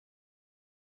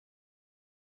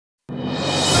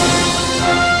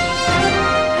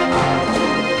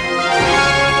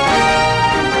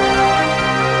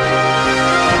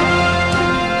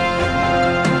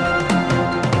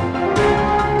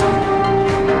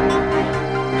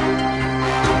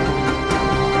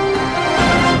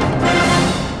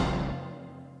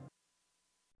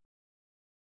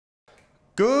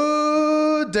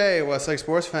Good day, Westlake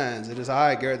sports fans. It is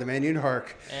I, Garrett the Man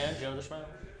Hark. And Joe the Schmo.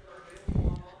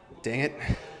 Dang it.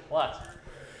 What?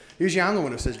 Usually I'm the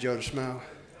one who says Joe the Schmo.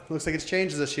 Looks like it's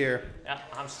changed this year. Yeah,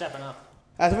 I'm stepping up.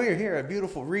 As we are here at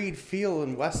beautiful Reed Field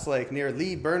in Westlake near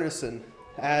Lee Burnison,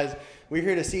 as we're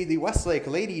here to see the Westlake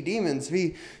Lady Demons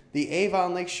v. the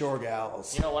Avon Lake Shore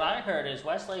Gals. You know, what I heard is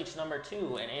Westlake's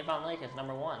 #2 and Avon Lake is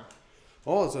 #1.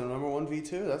 Oh, it's a #1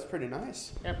 V2. That's pretty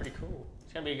nice. Yeah, pretty cool.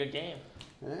 It's going to be a good game.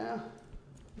 Yeah.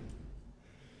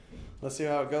 Let's see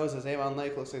how it goes as Avon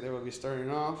Lake looks like they will be starting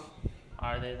off.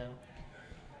 Are they, though?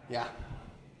 Yeah.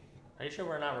 Are you sure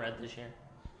we're not red this year?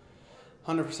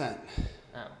 100%.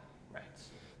 Oh, right.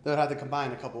 They would have to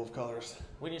combine a couple of colors.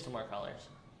 We need some more colors.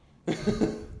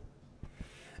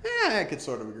 I could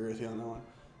sort of agree with you on that one.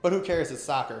 But who cares? It's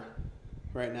soccer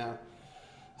right now.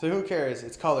 So who cares?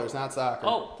 It's colors, not soccer.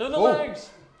 Oh, through the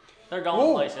legs. They're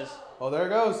going places. Oh, there it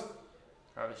goes.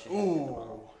 Oh, she's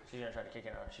going to try to kick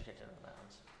it out. She kicked it out of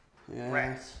bounds. Yeah.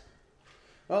 Rats.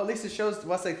 Well, at least it shows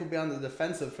Westlake will be on the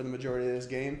defensive for the majority of this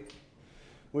game,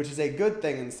 which is a good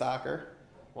thing in soccer.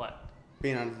 What?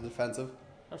 Being on the defensive.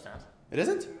 No, it's not. It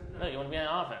isn't? No, you want to be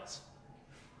on offense.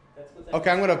 Okay,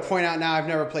 I'm going to point out now I've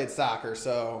never played soccer,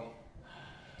 so...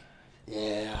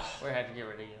 Yeah. We're going to have to get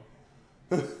rid of you.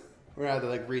 We're going to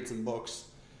have to, read some books.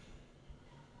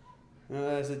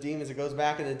 As the Demons, it goes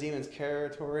back in the Demons'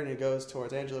 territory, and it goes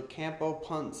towards Angelo Campo,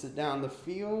 punts it down the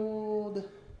field.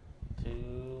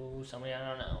 To somebody I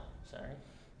don't know. Sorry.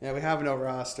 Yeah, we have no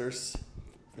rosters.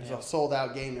 There's a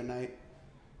sold-out game tonight.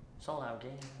 Sold out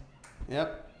game.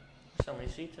 Yep. So many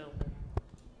seats open.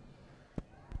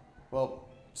 Well,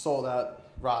 sold-out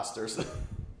rosters.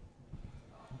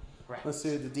 Right. Let's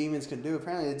see what the Demons can do.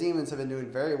 Apparently, the Demons have been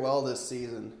doing very well this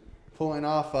season, pulling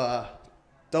off a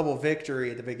double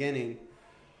victory at the beginning.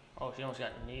 Oh, she almost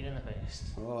got kneed in the face.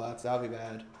 Oh, that'll be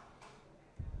bad.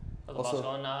 Oh, the ball's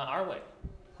going our way.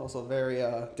 Also very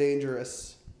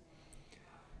dangerous,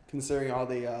 considering all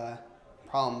the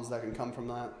problems that can come from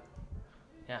that.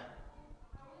 Yeah.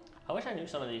 I wish I knew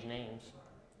some of these names.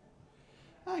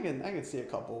 I can see a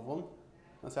couple of them.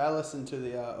 Let's say I listened to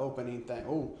the opening thing.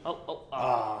 I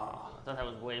thought that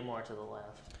was way more to the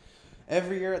left.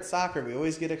 Every year at soccer, we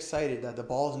always get excited that the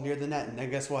ball's near the net, and then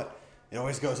guess what? It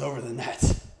always goes over the net.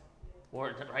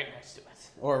 Or right next to it.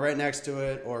 Or right next to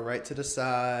it, or right to the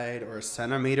side, or a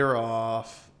centimeter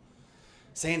off.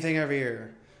 Same thing every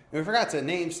year. And we forgot to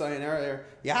name something earlier.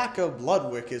 Jakob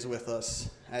Ludwig is with us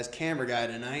as camera guy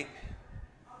tonight.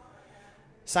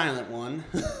 Silent one.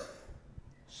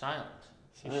 Silent.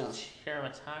 You should share him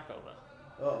a taco,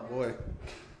 though. Oh, boy.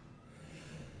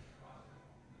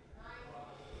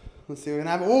 Let's see what we can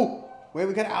have. Oh, wait,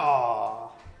 we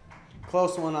got.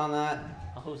 Close one on that.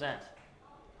 Oh, who's that?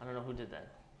 I don't know who did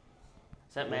that.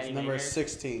 Is that Maddie number Maynard?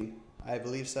 16. I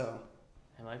believe so.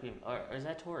 It might be. Or is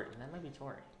that Tori? That might be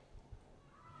Tori.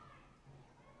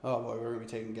 Oh, boy, we're going to be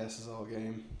taking guesses all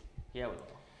game. Yeah, we will.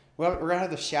 Well, we're going to have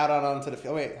to shout out onto the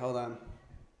field. Wait, hold on.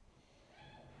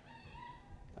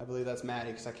 I believe that's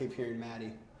Maddie, because I keep hearing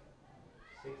Maddie.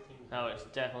 16. No, it's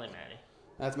definitely Maddie.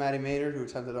 That's Maddie Maynard, who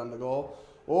attempted on the goal.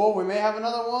 Oh, we may have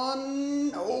another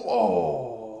one.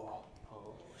 Oh,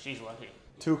 she's lucky.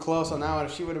 Too close on that one.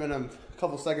 If she would have been a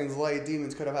couple seconds late,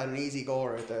 Demons could have had an easy goal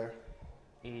right there.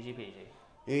 Easy peasy.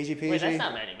 Easy peasy. Wait, that's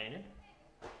not Maddie Maynard.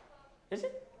 Is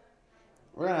it?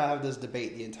 We're going to have this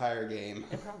debate the entire game.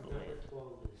 It probably is.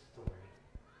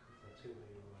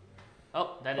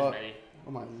 Oh, that is Maddie.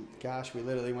 Oh my gosh, we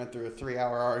literally went through a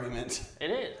 3-hour argument.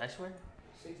 It is, I swear.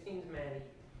 16's Maddie.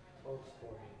 12's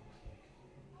Tori.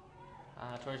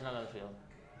 Tori's not on the field.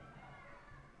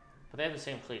 But they have the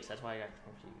same cleats, that's why I got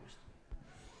confused.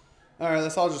 Alright,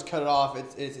 let's all just cut it off.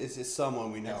 It's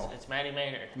someone we know. It's Maddie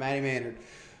Maynard. Maddie Maynard.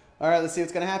 Alright, let's see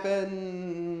what's going to happen.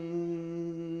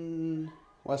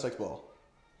 Westlake's ball.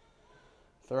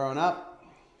 Throwing up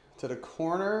to the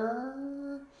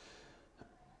corner.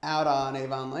 Out on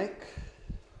Avon Lake.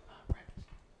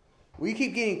 We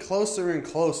keep getting closer and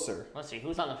closer. Let's see,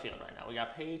 who's on the field right now? We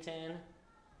got Peyton,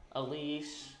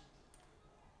 Elise,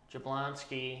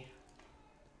 Jablonski,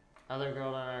 another girl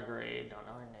in our grade, don't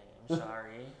know her name,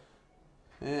 sorry.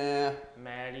 Yeah.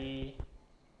 Maddie,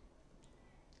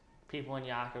 people in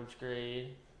Jakob's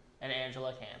grade, and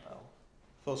Angela Campo.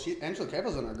 So Angela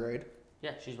Campo's in our grade.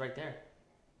 Yeah, she's right there.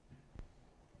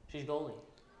 She's goalie.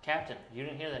 Captain. You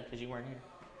didn't hear that because you weren't here.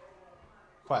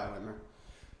 Quiet, Whitmer.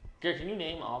 Garrett, can you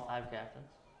name all 5 captains?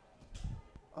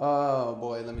 Oh,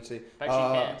 boy, let me see. Bet she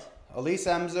can't. Elise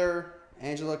Emser,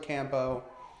 Angela Campo,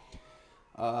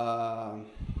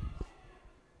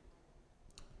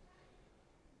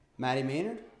 Maddie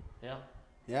Maynard? Yeah.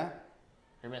 Yeah.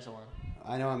 You're missing one.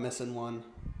 I know I'm missing one.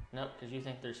 Nope, because you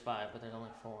think there's 5, but there's only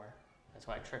 4. That's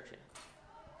why I tricked you.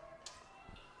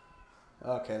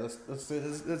 Okay, let's do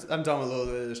this. I'm done with a little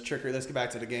bit of this trickery. Let's get back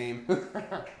to the game. The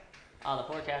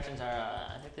 4 captains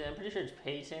are, I'm pretty sure it's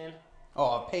Peyton.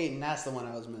 Oh, Peyton, that's the one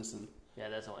I was missing. Yeah,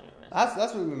 that's the one you were missing.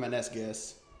 That's gonna be my next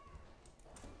guess.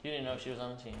 You didn't know she was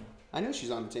on the team. I knew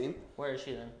she's on the team. Where is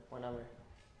she then? What number?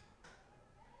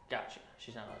 Gotcha.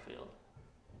 She's not on the field.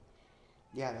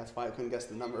 Yeah, that's why I couldn't guess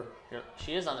the number.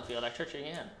 She is on the field. I tricked you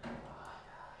again.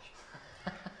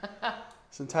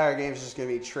 This entire game is just gonna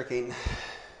be tricking.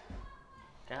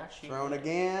 Got you. Thrown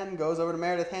again, goes over to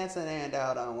Meredith Hansen and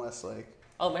out on Westlake.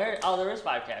 Oh, there is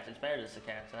 5 captains. Meredith's the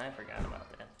captain. I forgot about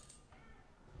that.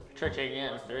 Tricked you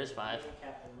again. There is 5.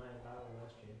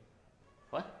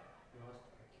 What?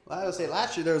 Well, I would say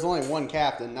last year there was only one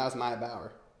captain. That was Maya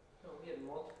Bauer. No, we had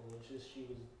multiple. It's just she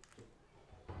was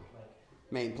like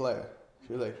Main player.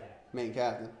 She was like main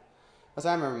captain. That's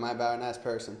I remember Maya Bauer, nice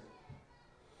person.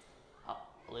 Oh,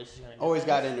 Alicia's gonna. Always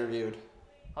got interviewed.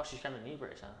 Oh, she's got a knee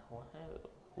brace, huh?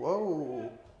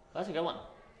 Whoa. That's a good one.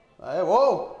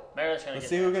 Whoa. Meredith's gonna Let's get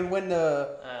see who can win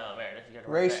the Oh, Meredith, you got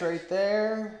a race right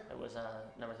there. It was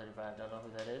number 35. Don't know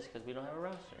who that is because we don't have a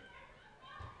roster.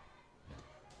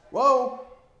 Whoa.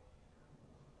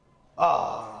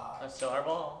 Ah. That's still our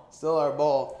ball. Still our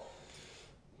ball.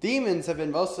 Demons have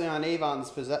been mostly on Avon's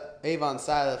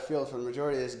side of the field for the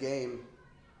majority of this game.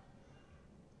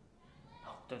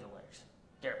 Oh, through the legs.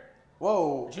 Garrett.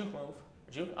 Whoa. Juke move.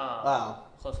 Juke. Wow.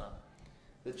 Close enough.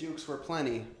 The jukes were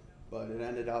plenty, but it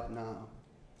ended up now.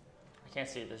 I can't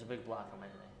see it. There's a big block on my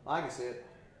name. I can see it.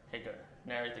 Hey, good.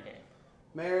 Narrate the game.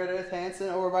 Meredith Hansen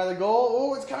over by the goal.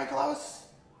 Oh, it's kind of close.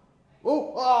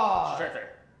 Oh, ah. She's right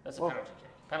there. That's a penalty kick.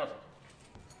 Penalty.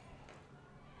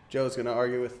 Joe's going to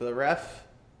argue with the ref.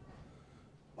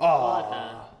 What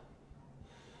Oh.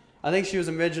 I think she was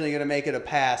originally going to make it a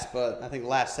pass, but I think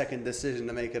last second decision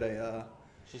to make it a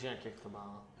She's going to kick the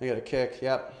ball. make it a kick.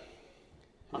 Yep.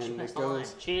 Oh, she And missed it the line.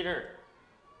 goes. Cheater.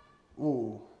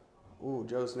 Ooh. Ooh,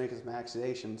 Joe's making some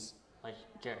accusations. Like,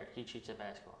 Garrett, he cheats at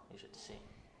basketball. You should see.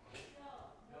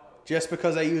 Just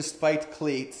because I use spiked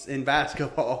cleats in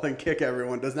basketball and kick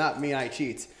everyone does not mean I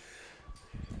cheat.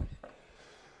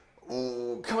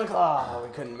 Ooh, coming close. Oh,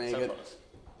 we couldn't make So it. close.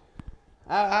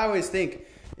 I always think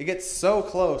it gets so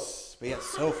close, but yet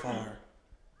so far.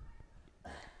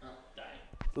 Oh,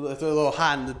 dying. It's a little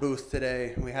hot in the booth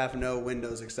today. We have no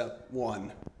windows except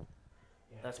one.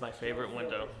 That's my favorite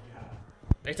window.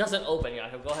 It doesn't open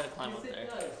yet. Go ahead and climb up yes, there. it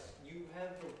does. You have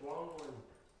the wrong one.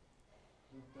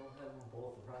 You don't have them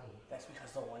both right. That's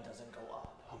because the one doesn't go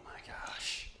up. Oh my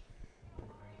gosh.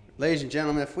 Ladies and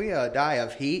gentlemen, if we die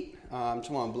of heat, I just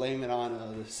want to blame it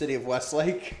on the city of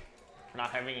Westlake. For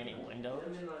not having any windows.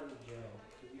 And then on Joe.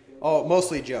 Did you feel Oh,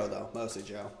 mostly Joe, though. Mostly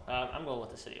Joe. I'm going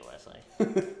with the city of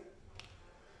Westlake.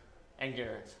 And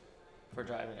Garrett for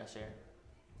driving us here.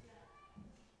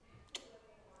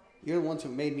 You're the ones who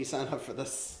made me sign up for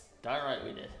this. Darn right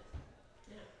we did.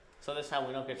 Yeah. So this time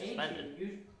we don't get suspended.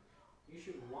 You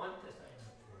should want to sign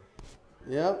up for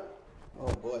it. Yep.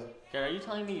 Oh, boy. Garrett, are you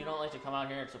telling me you don't like to come out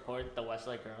here and support the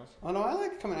Westlake girls? Oh, no, I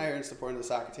like coming out here and supporting the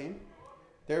soccer team.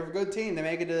 They're a good team. They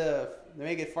make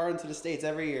it far into the States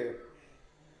every year.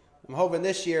 I'm hoping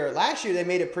this year. Last year they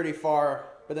made it pretty far,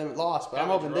 but then lost. But Yeah, I'm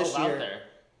we hoping this drove out year. there.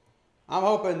 I'm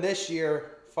hoping this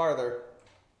year farther.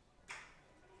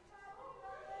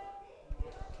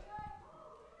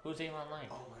 Who's Avon Lane?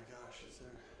 Oh my gosh, is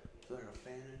there like a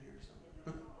fan in here or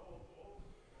something?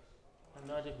 I have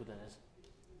no idea who that is.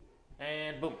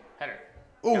 And boom, header.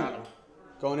 Ooh, Got him.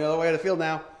 going the other way of the field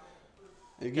now.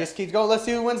 It just keeps going. Let's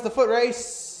see who wins the foot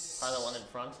race. Probably the one in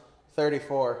front.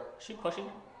 34. Is she pushing?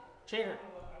 Cheater.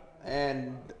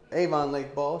 And Avon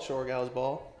Lake ball, Shore Gals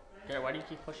ball. Garrett, why do you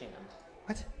keep pushing them?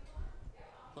 What?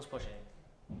 Who's pushing?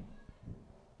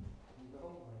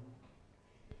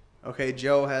 Okay,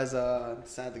 Joe has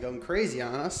decided to go crazy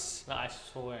on us. No, I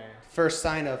swear. First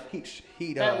sign of heat.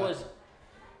 That was.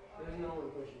 There's no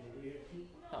one pushing you.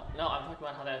 No, I'm talking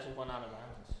about how that just went out of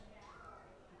bounds.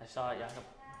 I saw it, Jakob.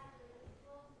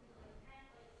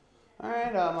 All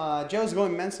right, Joe's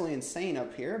going mentally insane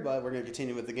up here, but we're going to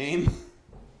continue with the game.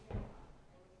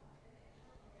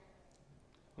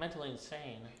 Mentally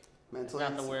insane. Mentally It's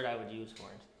not the word I would use for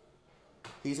it.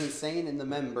 He's insane in the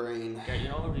membrane. Garrett, you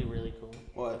know what would be really cool?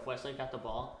 What? If Westlake got the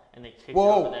ball and they kicked it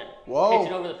Whoa. over there. Whoa.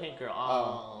 Kicked it over the pink girl.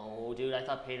 Oh, dude, I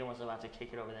thought Peyton was about to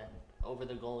kick it over that, over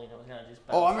the goalie, and it was gonna just.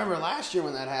 Oh, I bounce remember out. last year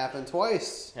when that happened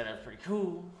twice. Yeah, that's pretty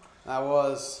cool. That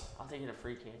was. I'll take it a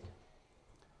free kick.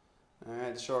 All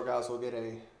right, the Shore Gals will get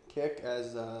a kick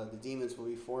as the Demons will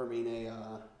be forming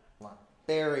a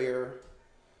barrier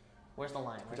Where's the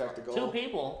line? Protect the goal. Two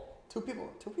people. Two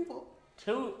people.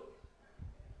 Two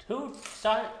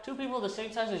people the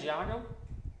same size as Jakob?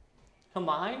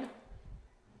 Combined?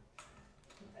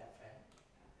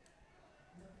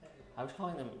 I was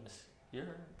calling them. You're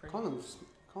pretty.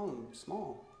 Call them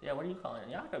small. Yeah, what are you calling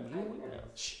it? Jakob, you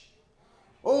weirdo.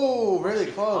 Oh, really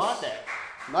She close. caught that.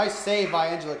 Nice save by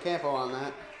Angela Campo on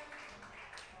that.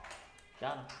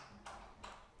 Got him.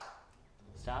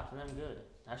 Stopped them good.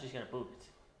 Now she's gonna boot it.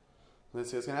 Let's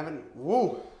see what's gonna happen.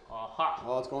 Woo! Aha.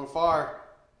 Oh, it's going far.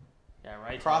 Yeah,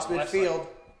 right. Cross to a Westlake. midfield.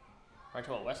 Right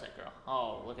to a Westlake girl.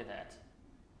 Oh, look at that.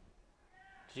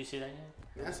 Did you see that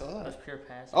yet? Yeah, I saw that. That's pure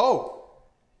pass. Oh!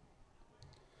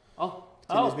 Oh.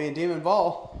 Team is being demon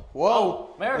ball. Whoa!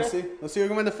 Oh, Meredith. Let's see who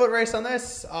can win the foot race on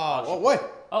this. Oh, wait.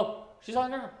 Oh, she's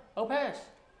on her. Oh, pass.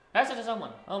 Pass it to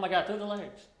someone. Oh my God, through the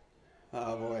legs.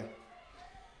 Oh boy.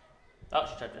 Oh,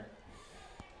 she tripped her.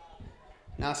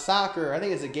 Now soccer, I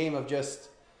think it's a game of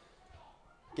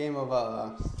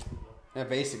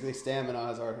basically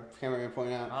stamina, as our cameraman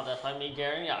pointed out. Oh, that's why me,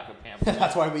 Gary, and Jakob can't.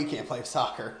 That's why we can't play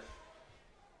soccer.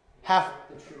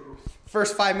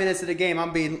 First 5 minutes of the game,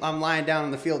 I'm lying down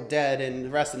on the field dead, and the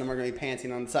rest of them are going to be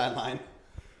panting on the sideline.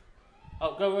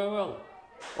 Oh, go, go, go.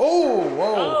 Oh,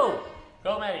 whoa. Oh,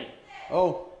 go, Maddie.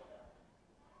 Oh.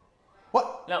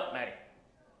 What? No, Maddie.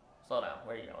 Slow down.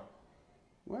 Where are you going?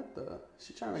 What the?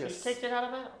 She trying to make She kicked it out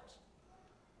of bounds.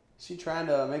 She trying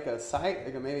to make a sight,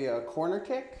 like maybe a corner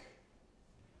kick?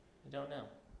 I don't know.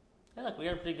 Hey, look, we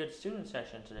had a pretty good student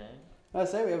session today. I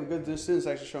say we have a good student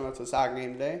section showing up to the soccer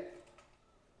game today.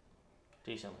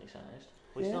 Decently sized.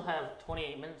 We Yeah. still have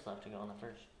 28 minutes left to go on the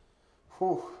first.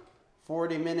 Whew.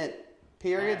 40-minute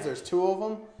periods. There's 2 of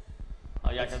them.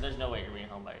 Oh, yeah, because there's no way you're being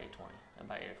home by 8:20 and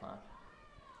by 8 o'clock.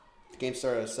 The game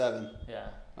started at 7. Yeah.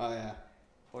 Oh, yeah.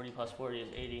 40 plus 40 is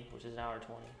 80, which is an hour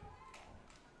 20.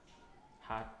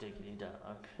 Hot diggity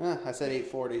duck. I said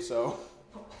 8:40, so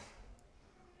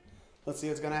let's see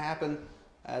what's gonna happen.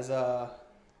 As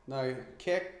no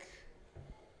kick.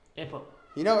 Input.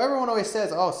 You know, everyone always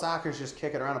says, "Oh, soccer's just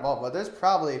kicking around the ball," but there's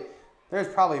probably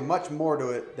much more to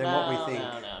it than what we think.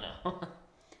 No.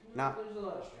 Now, There's a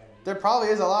lot of strategy. there probably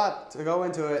is a lot to go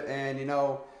into it, and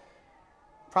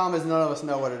problem is none of us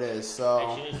know what it is. So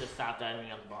Hey, she needs to stop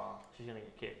diving on the ball. She's gonna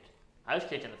get kicked. I was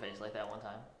kicked in the face like that one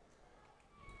time.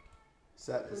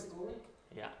 set is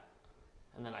Yeah.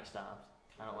 And then I stopped.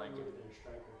 I don't like You it. would've been a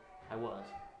striker. I was.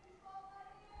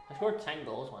 I scored 10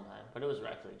 goals one time, but it was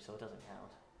rec league, so it doesn't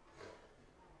count.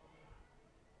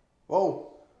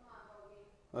 whoa.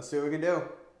 Let's see what we can do.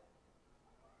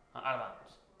 Out of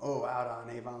bounds. Oh, out on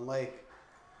Avon Lake.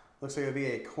 Looks like it'll be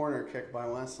a corner kick by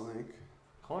Westlake.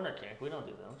 Corner kick. We don't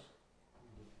do those.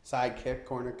 Side kick,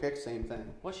 corner kick, same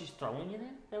thing. What, she's throwing it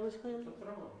in? That was clearly. It's a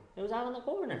throw. It was out in the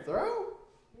corner. Throw?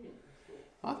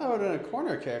 I thought it would have been a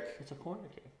corner kick. It's a corner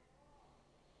kick.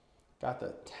 Got the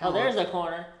Oh, talent. there's the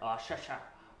corner. Oh, shut.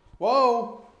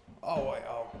 Whoa! Oh wait,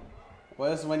 oh. Well,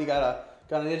 this is when you got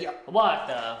an idiot. What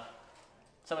the?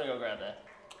 Somebody go grab that.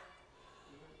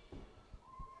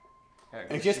 There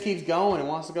It just keeps going. It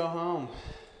wants to go home.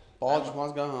 Ball just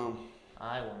wants to go home.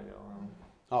 I want to go home.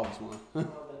 Always want. Oh, that's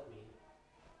me.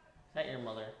 Is that your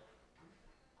mother?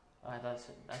 Oh, I thought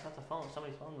the phone.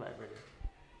 Somebody's phone vibrated.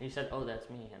 And you said, "Oh, that's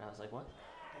me," and I was like, "What?"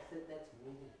 I said that's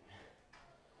me.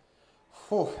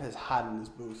 Whew, it's hot in this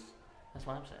booth. That's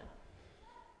what I'm saying.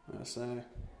 I say.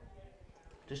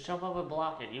 Just jump up and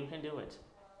block it. You can do it.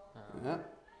 Yeah.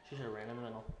 She should have ran in the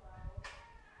middle.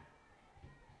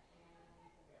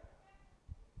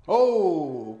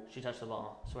 Oh! She touched the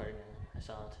ball. I swear to God, I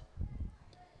saw it.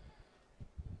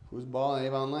 Whose ball in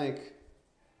Avon Lake?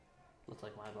 Looked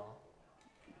like my ball.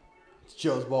 It's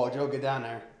Joe's ball. Joe, get down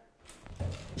there.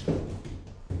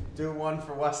 Do one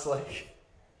for Westlake.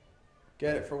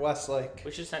 Get it for Westlake.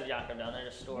 We should send Jakob down there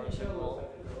to store us a Michelle looks goal. like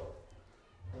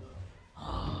a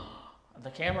girl. The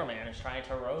cameraman is trying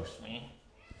to roast me.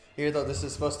 Here, though, this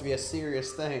is supposed to be a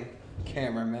serious thing.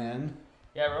 Cameraman.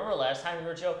 Yeah, remember last time we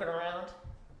were joking around?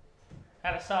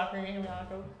 At a soccer game,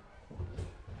 Jakob?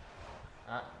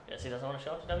 Guess he doesn't want to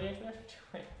show up to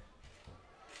WHS?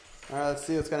 All right, let's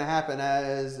see what's going to happen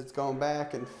as it's going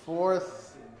back and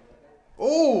forth.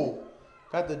 Oh!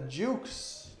 Got the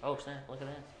jukes. Oh, snap, look at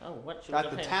that. Oh, what? She Got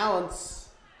was the a pin. talents.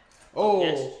 Oh!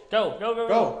 Yes. Go. Go,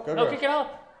 No, go. kick it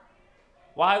up.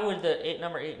 Why would the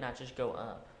number 8 not just go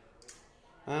up?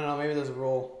 I don't know, maybe there's a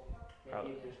rule.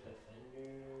 Probably. Maybe there's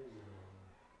defenders.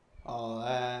 All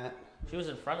that. She was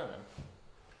in front of them.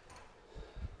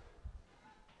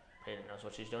 Peyton knows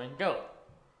what she's doing. Go.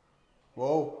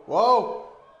 Whoa!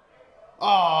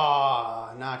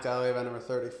 Ah, knocked out of way by number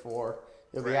 34.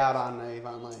 You'll be Right. out on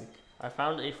Avon Lake. I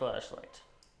found a flashlight.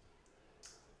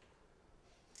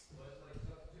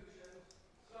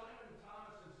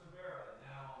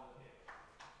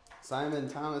 Simon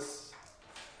Thomas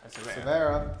That's Severa.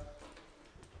 Severa.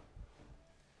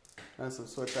 And some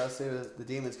switch outs. See what the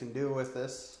Demons can do with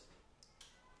this.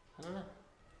 I don't know.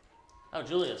 Oh,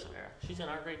 Julia Severa. She's in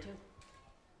our grade too.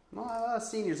 Well, a lot of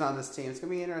seniors on this team. It's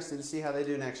going to be interesting to see how they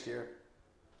do next year.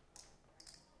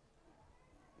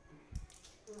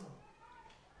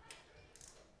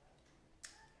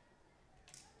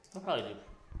 We'll probably do.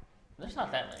 There's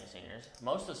not that many seniors.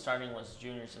 Most of the starting was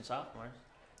juniors and sophomores.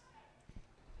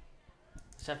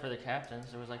 Except for the captains.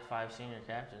 There was like 5 senior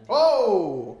captains.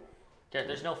 Whoa! Garrett,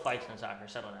 there's no fights in soccer.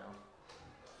 Settle down.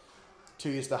 Too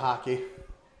used to hockey.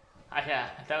 Yeah,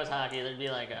 if that was hockey, there'd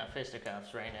be like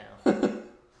fisticuffs right now.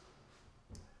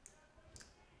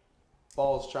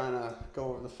 Ball's trying to go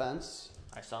over the fence.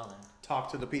 I saw that.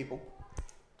 Talk to the people.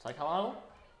 It's like, hello?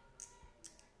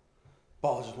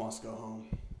 Ball just wants to go home.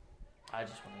 I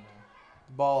just want to know.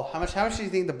 Ball. How much do you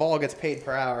think the ball gets paid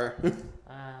per hour?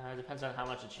 It depends on how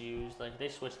much it's used. Like, they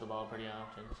switch the ball pretty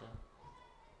often, so.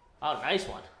 Oh, nice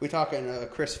one. We talking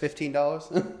Chris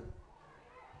 $15?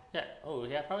 Yeah. Oh,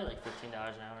 yeah, probably like $15 an hour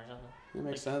or something. That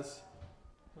makes sense.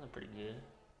 That's pretty good.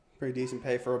 Pretty decent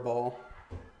pay for a ball.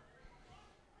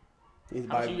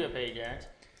 How much you get paid, Garrett?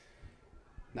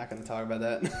 Not going to talk about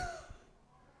that.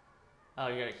 Oh,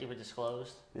 you gotta keep it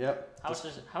disclosed? Yep.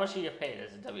 How much do you get paid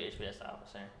as a WHBS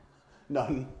officer?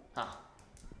 None. Huh.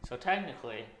 So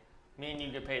technically, me and you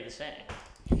get paid the same.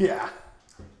 Yeah.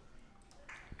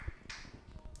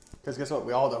 Because guess what?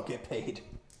 We all don't get paid.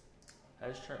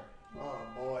 That is true. Oh,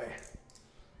 boy.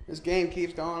 This game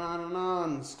keeps going on and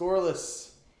on.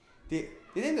 Scoreless. Do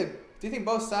you think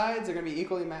both sides are going to be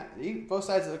equally both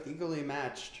sides look equally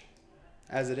matched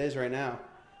as it is right now?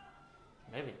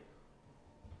 Maybe.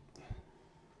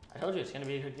 I told you it's going to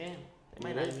be a good game. They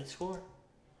might not even score.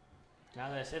 Now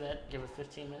that I say that, give it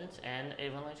 15 minutes, and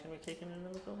Avon Light's going to be kicking it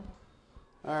into the goal.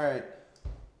 All right.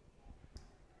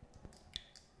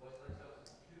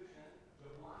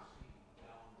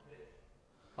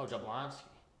 Oh, Jablonski.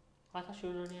 Oh, I thought she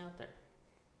was already out there.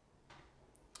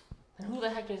 And who the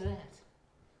heck is that?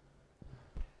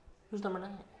 Who's number 9?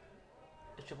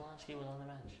 If Jablonski was on the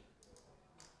bench.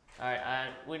 All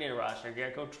right, we need a roster.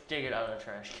 Garrett, go dig it out of the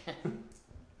trash can.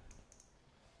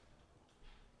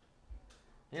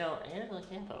 You know, Angela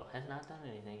Campo has not done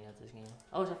anything yet this game.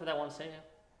 Oh, except for that one save.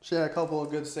 She had a couple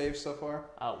of good saves so far.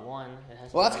 One. It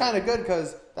has Well, that's kind of good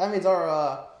because that means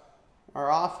our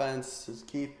offense is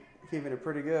keeping it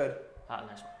pretty good. Ah,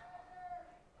 nice one.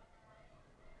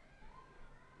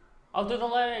 Oh, through the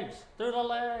legs. Through the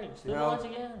legs. Through the legs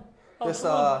again.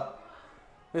 Oh,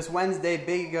 this Wednesday,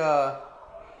 big,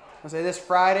 this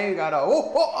Friday, we got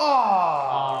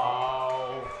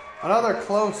another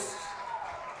close.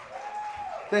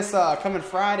 This coming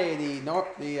Friday,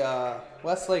 the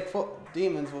Westlake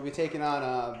Demons will be taking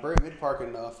on Burton Mid Park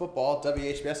in football.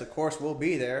 WHBS, of course, will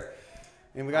be there,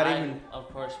 and we got of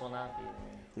course, will not be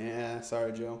there. Yeah,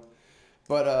 sorry, Joe.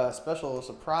 But special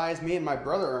surprise, me and my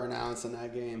brother are announcing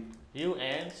that game. You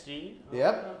and Steve?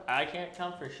 Yep. I can't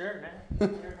come for sure,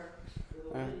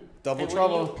 man. Double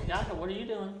trouble. What are you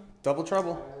doing? Double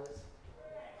trouble.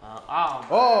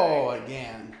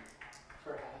 Again.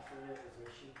 For half of it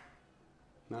was she.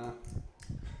 No.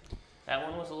 That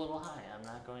one was a little high, I'm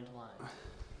not going to lie.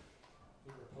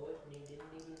 He's a poet and he didn't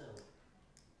even know.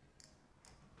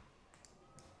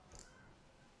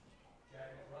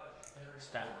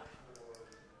 Stop.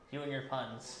 You and your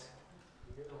puns.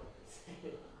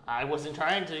 I wasn't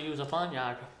trying to use a pun,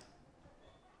 Jakob.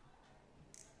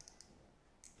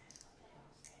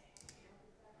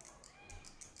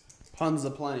 Puns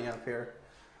aplenty up here.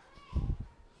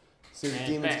 See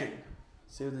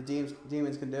what the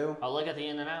demons can do. Oh, look at the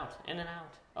in and out. In and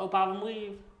out. Oh, bob and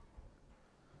weave.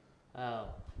 Oh.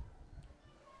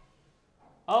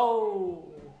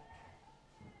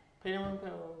 Peter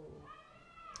Runko.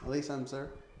 At least I'm sir.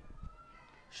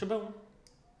 Shaboom.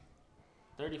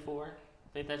 34. I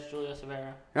think that's Julia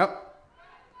Severa. Yep.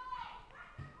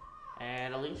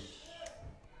 And Elise.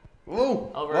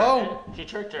 Whoa. Over. Whoa. She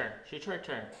tricked her.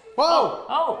 Whoa.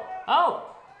 Oh.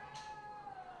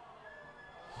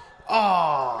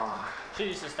 Oh. She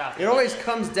needs to stop. It always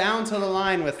comes down to the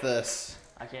line with this.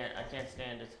 I can't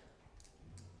stand it.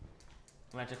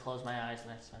 I'm going to have to close my eyes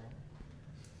next time.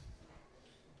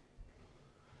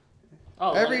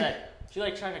 Oh, look at that. She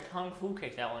tried to kung fu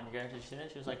kick that one. Did you see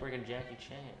that? She was like freaking Jackie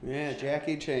Chan. Yeah,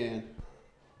 Jackie Chan.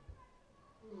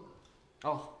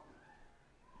 Oh.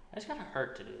 That's gotta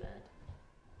hurt to do that.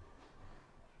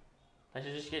 Like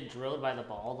to just get drilled by the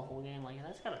ball the whole game. Like,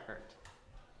 that's gotta hurt.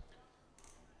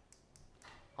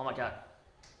 Oh my god.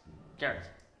 Garrett.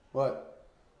 What?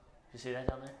 You see that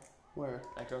down there? Where?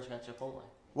 That girl's got Chipotle.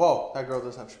 Whoa, that girl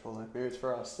does have Chipotle. Maybe it's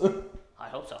for us. I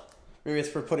hope so. Maybe it's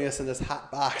for putting us in this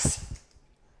hot box.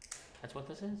 That's what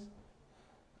this is?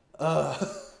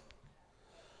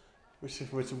 Which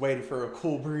is waiting for a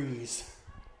cool breeze.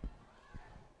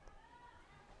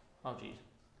 Oh, jeez.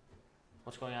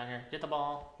 What's going on here? Get the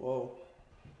ball. Whoa.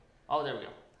 Oh, there we go.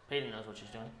 Peyton knows what she's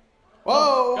doing.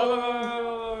 Whoa! Go, go, go, go,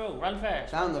 go, go, go. Run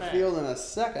fast. Down run the fast. field in a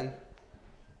second.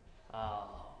 Oh,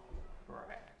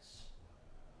 rats.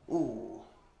 Ooh.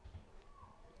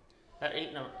 That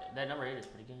number 8 is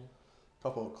pretty good.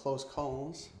 Couple of close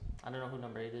calls. I don't know who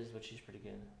number 8 is, but she's pretty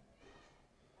good.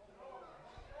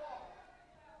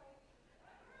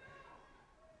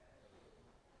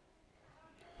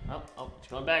 Oh, it's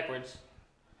going backwards.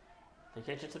 They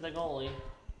kicked it to the goalie.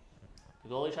 The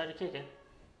goalie tried to kick it.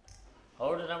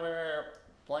 Over to number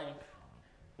blank.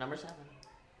 Number 7.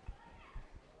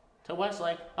 To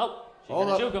Westlake. Oh, she's Hold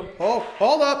gonna up. juke him. Oh,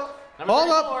 hold up. Number Hold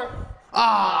 34. up.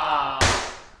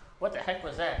 Ah! What the heck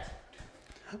was that?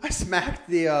 I smacked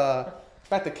the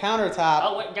countertop.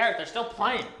 Oh, wait, Garrett, they're still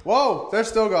playing. Whoa, they're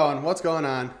still going. What's going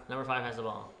on? Number 5 has the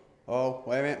ball. Oh,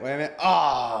 wait a minute.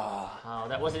 Ah! Oh,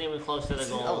 that wasn't even close to the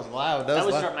goal. That was loud. That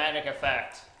was loud. dramatic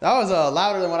effect. That was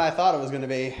louder than what I thought it was going to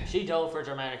be. She dove for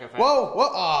dramatic effect. Whoa, whoa,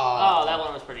 ah! Oh, that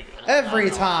one was pretty good. Every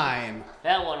No, no. time.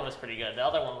 That one was pretty good. The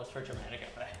other one was for dramatic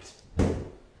effect.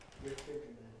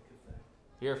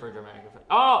 You're for dramatic effect.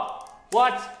 Oh!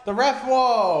 What? The ref,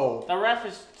 whoa! The ref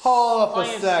is. Hold up a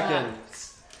playing second.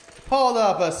 snaps. Hold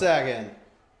up a second.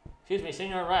 Excuse me,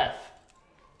 senior ref.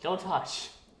 Don't touch.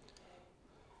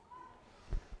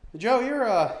 Joe,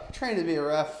 you're trained to be a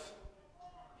ref.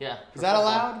 Yeah. Is that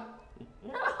allowed?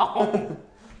 No!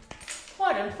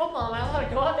 What, in football, am I allowed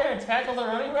to go out there and tackle the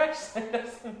running backs? In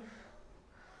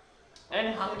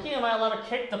hockey, am I allowed to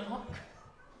kick the puck?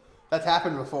 That's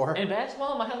happened before. In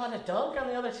basketball, am I allowed to dunk on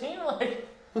the other team? Like,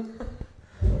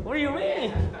 what do you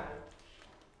mean?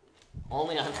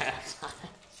 Only on halftime.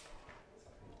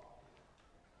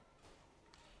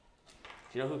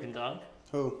 Do you know who can dunk?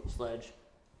 Who? Sledge.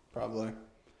 Probably.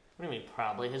 What do you mean,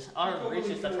 probably? His arm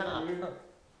reaches the top.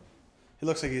 He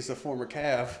looks like he's a former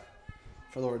Cav,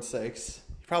 for Lord's sakes.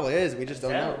 He probably is, we just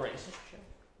don't Is that know. a racist joke?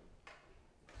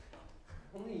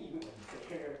 Only you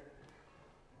care.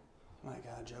 My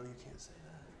God, Joe, you can't say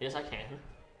that. Yes, I can.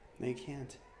 No, you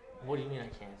can't. What do you mean I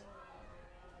can't?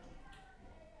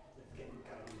 It's getting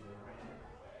cutty right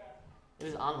now. It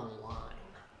is on the line.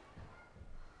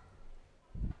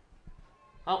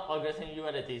 Oh, good thing you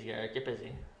edit these, Garrett. Get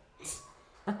busy.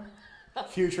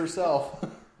 Future self.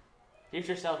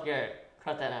 Future self, Garrett.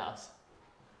 Cut that out.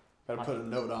 Gotta put a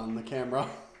note on the camera.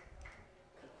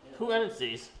 Who edits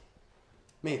these?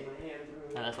 Me. My hands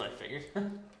are And that's what I figured.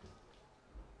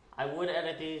 I would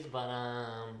edit these, but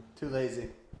Too lazy.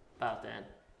 about that.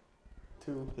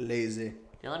 Too lazy.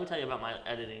 Yeah, let me tell you about my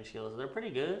editing skills. They're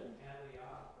pretty good.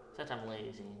 Except I'm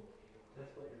lazy.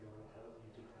 That's what you're going to tell you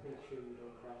to make sure you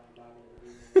don't cry about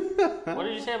it. What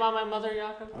did you say about my mother,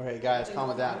 Jakob? Okay, guys, calm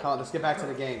it down. Let's get back to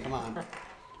the game. Come on.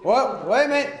 What? Wait a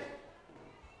minute.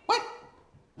 What?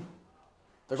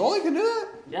 The goalie can do that?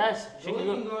 Yes, she She can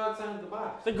can go. go outside the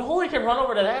box. The goalie can run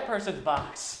over to that person's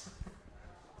box.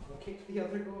 Well, kick the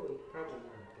other goalie. Probably not,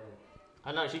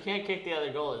 I know she can't kick the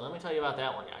other goalie. Let me tell you about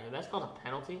that one, Jakob. That's called a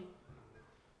penalty.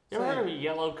 You ever Same. heard of a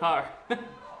yellow card? Did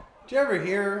you ever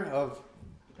hear of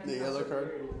but the yellow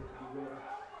card?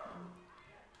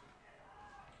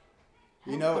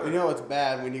 You You know it's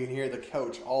bad when you can hear the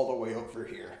coach all the way over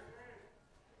here.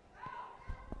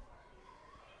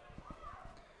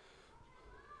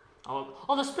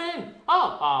 Oh, the spin!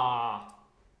 Oh,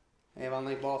 Avon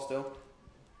Lake ball still.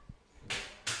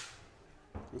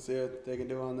 Let's see what they can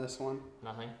do on this one.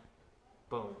 nothing.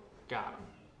 Boom, got him.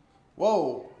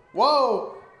 Whoa!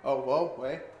 Whoa! Oh, whoa,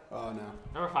 wait. Oh, no.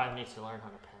 Number 5 needs to learn how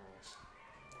to pass.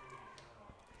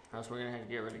 Or else we're gonna have to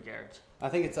get rid of Garrett. I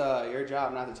think it's your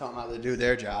job not to tell them how to do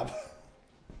their job.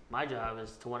 My job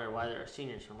is to wonder why there are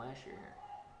seniors from last year here.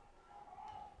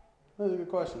 That's a good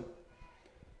question.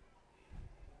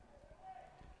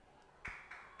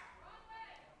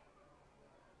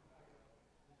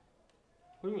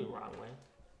 What do you mean wrong way?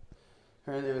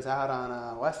 Apparently it was out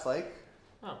on Westlake.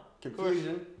 Oh,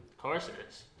 Confusion. of course it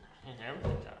is.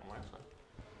 Everything's out on Westlake.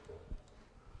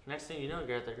 Next thing you know,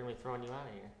 Garrett, they're gonna be throwing you out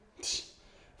of here.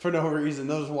 For no reason.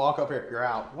 They'll just walk up here. You're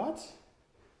out. What?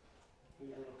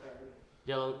 Yellow card.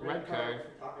 Yellow, red card.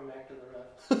 For talking back to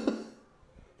the ref.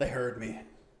 They heard me.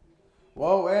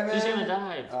 Whoa, wait a minute. She's gonna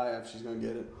dive. Oh, yeah, she's going to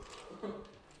get it.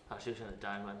 Oh, she was gonna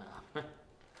dive by now.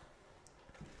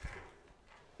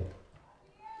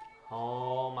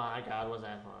 Oh my God, was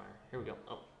that far? Here we go.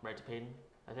 Oh, right to Peyton,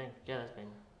 I think. Yeah, that's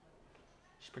Peyton.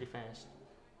 She's pretty fast.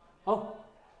 Oh.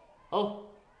 Oh.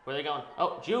 Where are they going?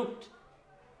 Oh, juked.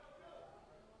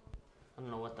 I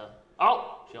don't know what the...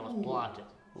 Oh! She almost blocked it.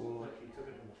 Ooh. Like he took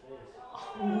it in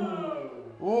the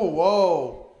face. Ooh,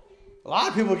 whoa. A lot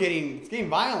of people it's getting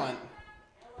violent.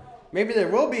 Maybe there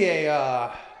will be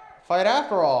a fight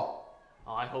after all.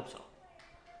 Oh, I hope so.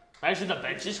 Imagine the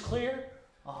bench is clear.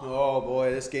 Oh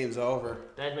boy, this game's over.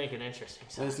 That'd make it interesting.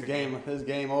 This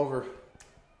game over.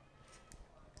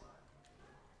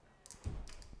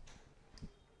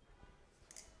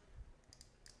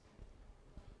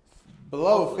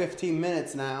 Below 15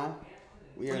 minutes now.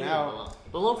 We are now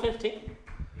below 15.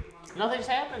 Nothing's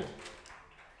happened.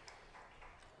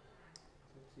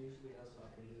 That's usually how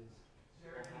soccer is.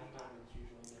 At halftime, it's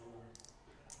usually over.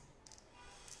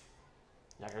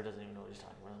 Yago doesn't even know what he's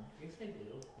talking about. Yes, they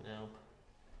do. No.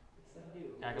 Yes, they do.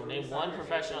 Yago, name one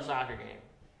professional soccer team.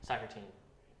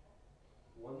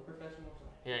 One professional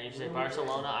soccer. Yeah, you say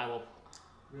Barcelona, I will.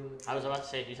 Really? I was about to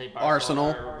say, if you say Barcelona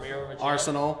Arsenal. or Real Madrid.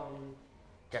 Arsenal,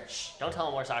 Yeah, shh, don't tell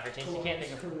them more soccer teams. You can't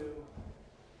think of.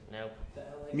 Nope.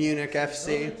 Munich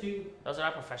FC, Those are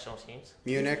not professional teams.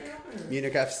 Munich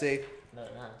FC, No,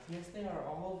 they're not. Yes, they are.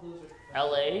 All of those are.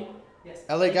 LA? Yes.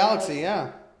 LA Galaxy,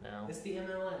 yeah. No. It's the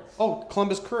MLS. Oh,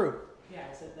 Columbus Crew. Yeah,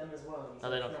 I said them as well. No,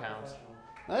 they don't count.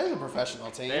 That is a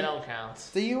professional team. They don't count.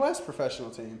 It's the U.S. professional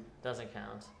team. Doesn't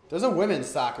count. There's a women's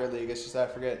soccer league. It's just I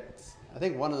forget. I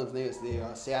think one of them is the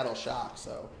Seattle Shock.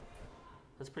 So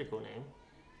That's a pretty cool name.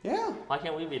 yeah, Why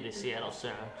can't we be the Seattle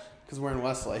Sounders? because we're in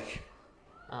Westlake.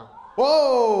 Oh.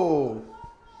 Whoa!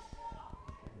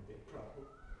 Big problem.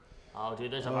 Oh,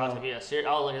 dude, there's about to be a serious...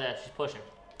 Oh, look at that. She's pushing.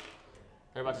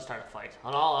 They're about to start a fight.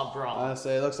 An all-out brawl. I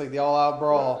say it looks like the all-out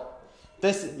brawl.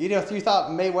 This, you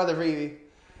thought Mayweather v.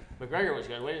 McGregor was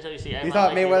good. Wait until you see Avon.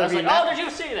 thought Mayweather That's v. like, oh, did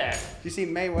you see that? You see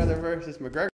Mayweather versus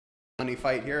McGregor money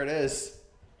fight. Here it is.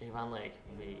 Avon Lake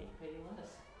v. Hey, Wes.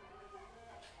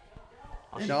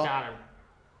 Oh, You she know. got him.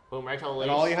 Boom, right to the lace.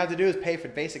 And all you have to do is pay for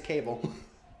basic cable.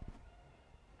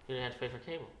 You didn't have to pay for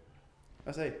cable.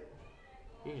 I say,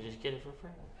 You can just get it for free.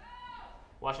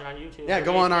 Watch it on YouTube. yeah,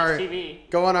 go on our TV.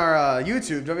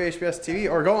 YouTube WHBS TV,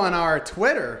 or go on our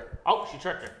Twitter Oh, she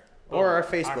tricked her. or our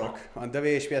Boom. Facebook Arnold. on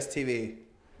WHBS TV.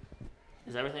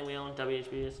 Is everything we own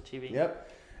WHBS TV?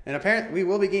 Yep. And apparently we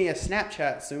will be getting a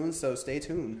Snapchat soon, so stay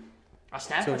tuned. A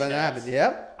Snapchat. So if that happens,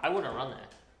 yep. I wouldn't run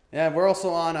that. Yeah, we're also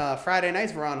on Friday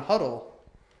nights. We're on Huddle.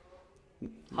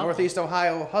 Northeast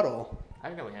Ohio Huddle. I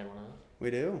didn't know we had one of those. We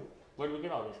do. Where do we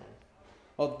get all these things?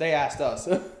 Well, they asked us.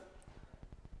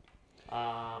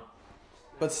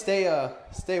 But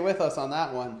stay with us on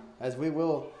that one, as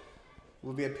we'll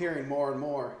be appearing more and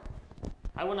more.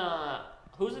 I wanna.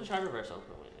 Who's in charge of our social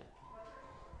media?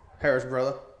 Harris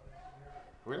brother.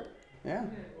 Really? Yeah.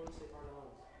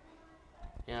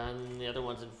 Yeah, and the other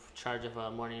one's in charge of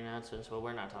morning announcements, but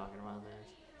we're not talking about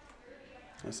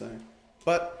that. I say.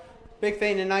 But big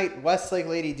thing tonight, Westlake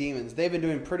Lady Demons. They've been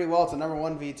doing pretty well. It's a number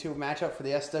 1v2 matchup for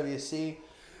the SWC.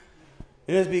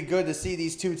 It is be good to see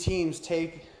these two teams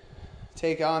take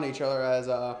on each other as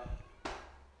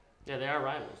Yeah, they are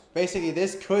rivals. basically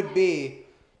this could be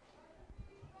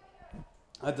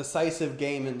a decisive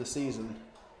game in the season.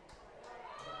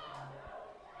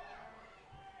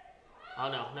 Oh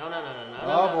no! No!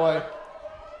 Oh boy.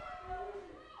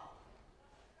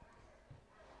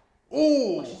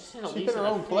 Ooh, she just hit she Elise hit her in the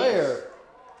own face. player.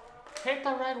 Hit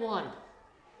the red one.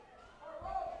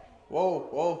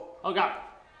 Whoa. Oh god!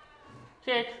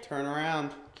 Kick! Turn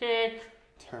around. Kick!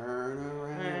 Turn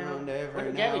around When every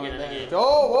did now Gabby and get in the then. game?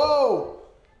 Oh, whoa.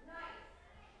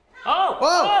 Oh!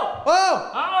 Whoa! Oh!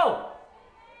 Whoa!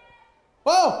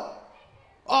 Oh!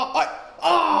 Whoa!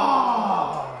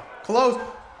 Oh! Close.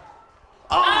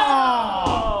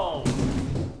 Oh! Oh!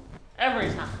 Every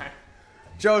time.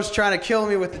 Joe's trying to kill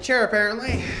me with the chair,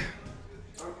 apparently.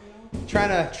 Trying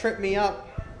to trip me up.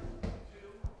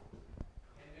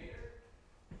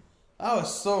 I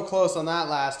was so close on that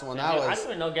last one. I didn't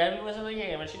even know Gabby was in the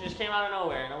game, and she just came out of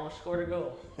nowhere and almost scored a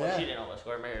goal. Well, Yeah. she didn't almost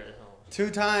score. Mary did almost. 2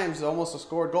 times, almost a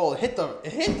scored goal. It hit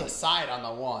the side on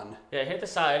the one. Yeah, it hit the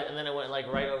side, and then it went like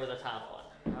right over the top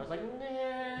one. I was like,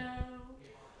 no.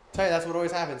 Tell you, that's what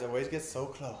always happens. It always gets so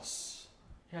close,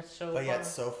 That's so but far. yet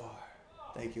so far.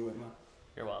 Thank you, Whitman.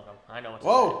 You're welcome. I know what's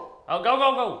Whoa! Oh,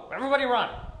 go! Everybody run.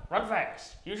 Run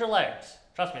fast. Use your legs.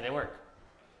 Trust me, they work.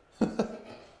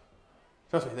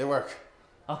 Trust me, they work.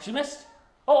 Oh, she missed.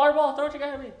 Oh, our ball. Throw it to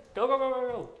Gabby.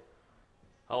 Go.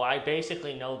 Oh, I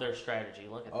basically know their strategy.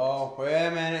 Look at Oh, wait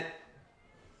a minute.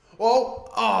 Whoa!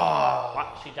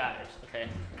 Oh! this. She dives. Okay.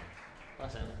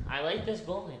 Listen, I like this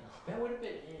goalie. That would have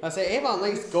been. I say Avon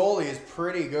Lake's goalie is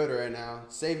pretty good right now,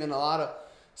 saving a lot of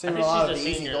think the she's a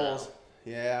easy senior goals.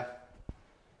 now. Yeah.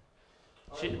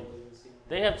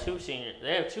 They have two seniors.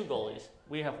 They have two goalies.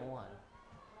 We have one.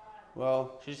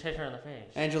 Well, She just hit her in the face.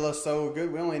 Angela's so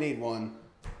good, we only need one.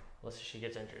 Unless she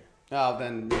gets injured. Oh,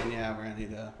 then yeah, we're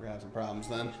gonna have some problems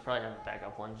then. We should probably have a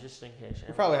backup one just in case.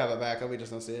 We probably have a backup, we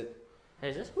just don't see it. Hey,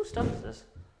 is this whose stuff is this?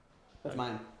 That's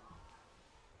mine.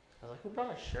 I was like, who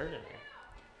brought a shirt in here?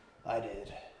 I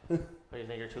did. What do you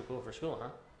think? You're too cool for school,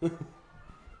 huh?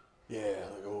 Yeah,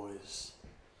 like always.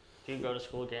 Do you go to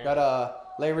school again? Got a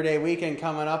Labor Day weekend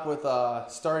coming up with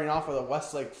starting off with a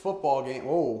Westlake football game.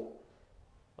 Whoa.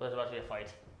 Well, there's about to be a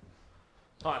fight.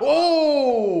 Come on.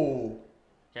 Whoa!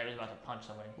 Gary's about to punch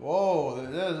somebody.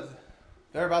 Whoa,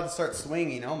 they're about to start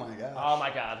swinging. Oh my gosh. Oh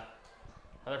my god.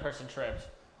 Other person tripped.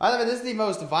 I mean, this is the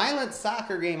most violent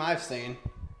soccer game I've seen.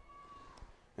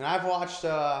 And I've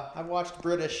watched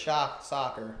British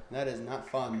soccer. That is not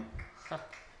fun.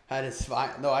 That is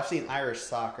no, I've seen Irish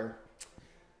soccer.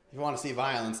 If you want to see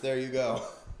violence, there you go.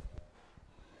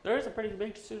 There is a pretty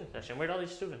big student section. Where'd all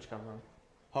these students come from?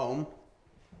 Home.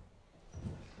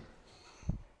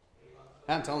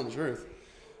 I'm telling the truth.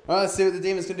 Well, let's see what the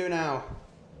demons can do now.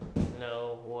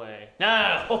 No way.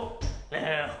 No!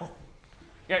 No!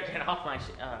 Get off my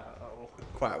shit. Oh.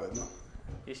 Quiet with me.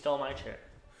 You stole my chair.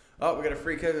 Oh, we got a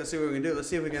free kick. Let's see what we can do. Let's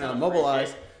see if we can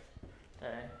mobilize.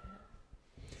 Okay.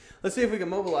 Let's see if we can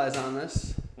mobilize on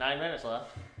this. 9 minutes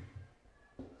left.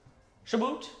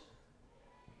 Shaboot! I'm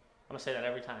gonna say that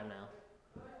every time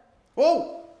now.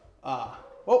 Whoa! Oh,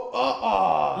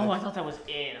 I thought that was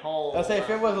in. Hold I'll say if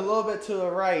on. it was a little bit to the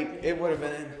right, it would have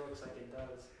been in. It looks like it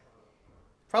does.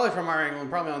 Probably from our angle, and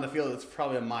probably on the field, it's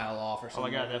probably a mile off or Oh my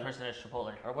something. god, that person has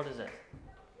Chipotle. Or what is it?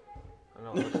 I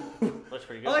don't know. It looks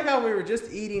pretty good. I like how we were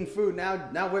just eating food. Now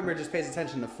Whitmer just pays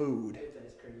attention to food. It's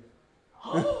ice cream.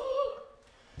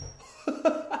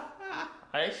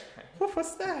 Ice cream?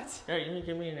 What's that? Yeah, you can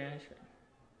give me an ice cream.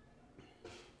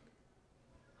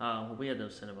 We had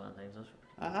those Cinnabon things. Those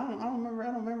were I don't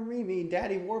remember me being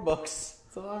Daddy Warbucks.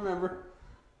 That's all I remember.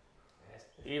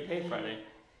 You paid Friday.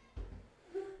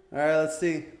 All right, let's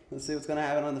see what's gonna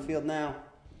happen on the field now.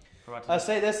 I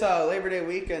say this Labor Day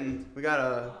weekend we got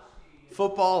a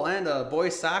football and a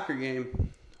boys soccer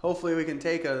game. Hopefully we can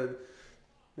take a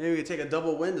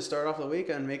double win to start off the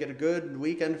weekend, make it a good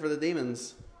weekend for the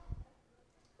Demons.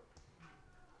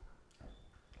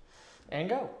 And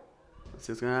go. Let's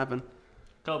see what's gonna happen.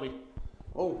 Kobe.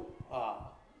 Oh,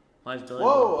 Mine's Billy.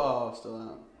 whoa, still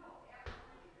out.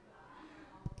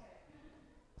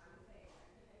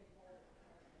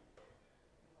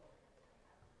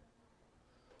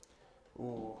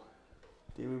 Ooh,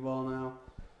 DB ball now.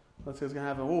 Let's see what's gonna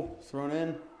happen. Ooh, thrown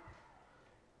in.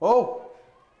 Oh,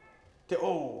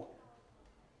 oh.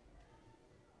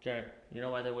 Jared, you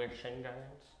know why they wear shin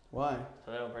guards? Why?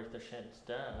 So they don't break their shins.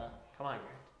 Duh. Come on, Jared.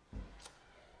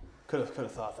 Could have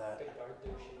thought that. The guard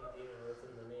there shouldn't be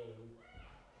within the name.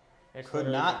 It's Could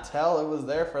literally- not tell it was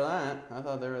there for that. I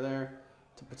thought they were there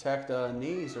to protect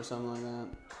knees or something like that.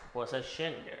 Well, it says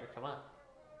shin, Jared. Come on.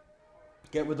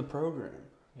 Get with the program.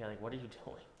 Yeah, like, what are you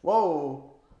doing? Whoa.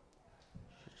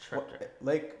 Tripped her.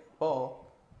 Lake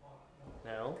ball.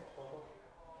 No.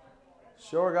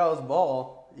 Sure got his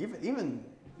ball. Even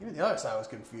the other side was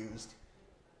confused.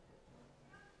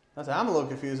 I'm a little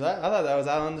confused. I thought that was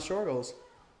out on the shore goals.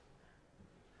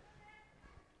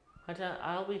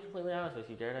 I'll be completely honest with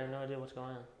you, Jared. I have no idea what's going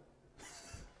on.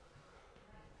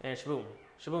 And shaboom.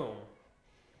 Shaboom.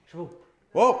 Shaboom.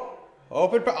 Whoa.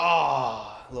 Open.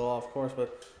 A little off course,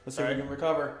 but let's see if we Sorry. can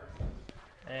recover.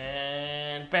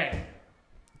 And bang.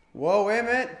 Whoa, wait a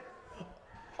minute.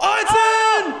 Oh, it's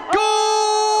in! Goal!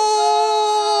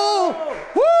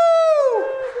 Woo!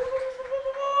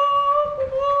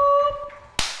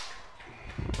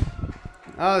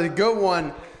 Oh, a good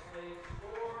one.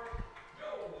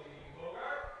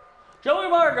 Joey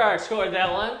Bogart scored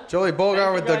that one. Joey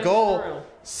Bogart with the Thank you guys goal. for-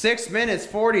 6 minutes,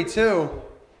 42.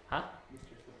 Huh?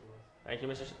 Thank you,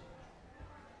 Mr.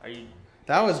 Are you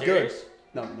That was serious?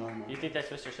 good. No. You think that's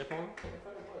Mr. Shipmore? I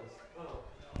thought it was. Oh,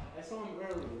 I saw him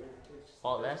earlier.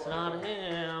 Well, that's not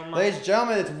him. Ladies and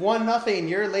gentlemen, it's 1-0.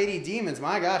 Your Lady Demons.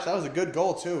 My gosh, that was a good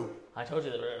goal, too. I told you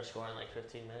that we were going to score in like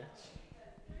 15 minutes.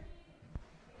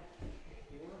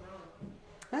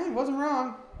 Hey, wasn't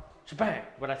wrong. Shabang!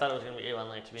 But I thought it was going to be Avon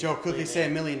Lake to be. Joe quickly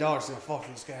said $1 million is going to fall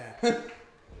for this guy.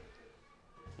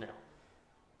 No.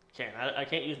 Can't. I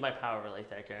can't use my power like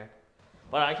that, Karen.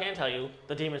 But I can tell you,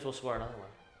 the Demons will score another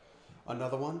one.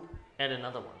 Another one? And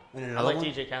another one. And I another like one?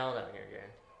 DJ Khaled out here, Karen.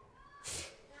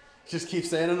 Just keep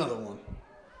saying another one.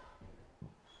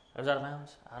 I was out of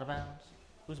bounds. Out of bounds.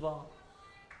 Whose ball?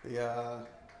 The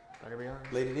Better be ours.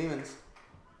 Lady Demons.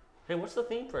 Hey, what's the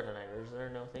theme for tonight? Or is there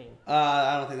no theme?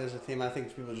 I don't think there's a theme. I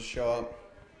think people just show up.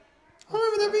 I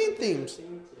remember there being themes.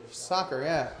 Soccer,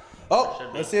 yeah. Oh,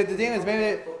 Should be. let's see if the Demons.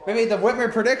 Maybe the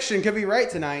Whitmer prediction could be right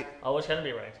tonight. Oh, it's gonna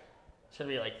be right. Should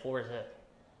be like 4-zip.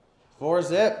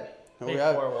 4-zip. Oh, Maybe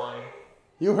yeah. 4-1.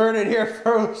 You heard it here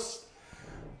first.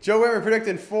 Joe Whitmer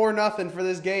predicting 4-0 for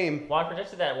this game. Well, I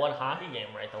predicted that one hockey game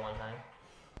right the one time.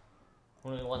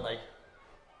 When we won, like,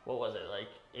 what was it, like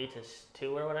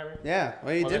 8-2 or whatever? Yeah,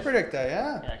 well, you did predict that,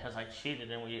 yeah. Yeah, because I cheated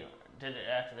and we did it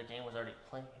after the game was already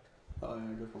played. Oh, yeah,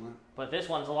 good one. But this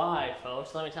one's live,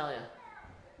 folks. Let me tell you.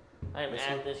 I am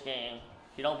at this game.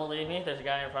 If you don't believe me, there's a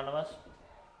guy in front of us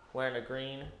wearing a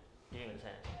green Demon's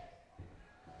hat.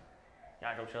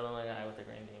 Jakob, show them the guy with the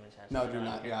green Demon's hat. No, do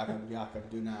not, Jakob,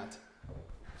 do not.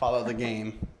 Follow the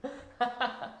game.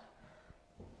 Jakob,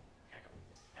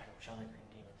 show the green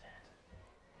Demon's hat.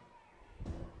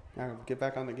 Jakob, get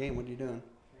back on the game. What are you doing?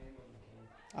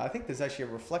 I think there's actually a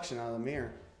reflection out of the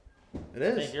mirror. It I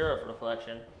is. think you're a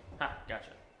reflection. Ha, gotcha.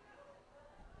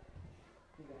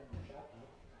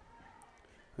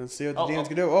 Let's see what the Demons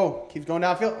can do. Oh, keeps going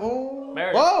downfield. Oh,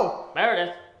 Meredith. whoa!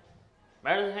 Meredith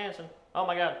Hansen. Oh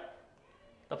my God.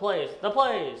 The plays.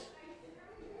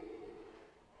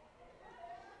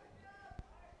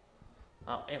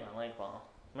 Oh, Avon late ball.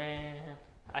 Man,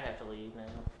 I have to leave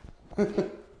now.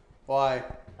 Why?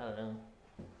 I don't know.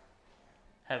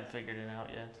 Haven't figured it out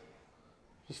yet.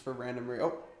 Just for random late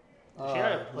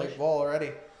push. ball already.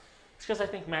 It's because I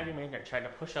think Maggie Maynard tried to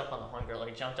push up on the one girl.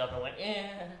 He jumped up and went,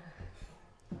 yeah.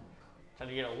 Tried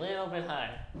to get a little bit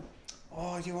high.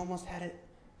 Oh, you almost had it.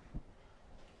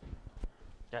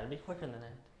 Gotta be quicker than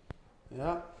that.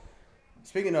 Yeah.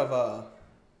 Speaking of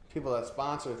people that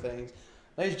sponsor things,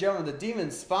 ladies and gentlemen, the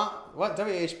Demons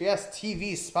WHBS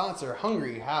TV sponsor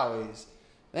Hungry Howie's.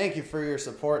 Thank you for your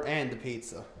support and the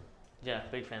pizza. Yeah,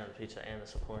 big fan of the pizza and the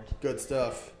support. Good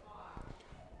stuff.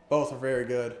 Both are very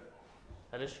good.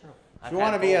 That is true. If you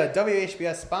want to be a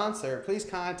WHBS sponsor, please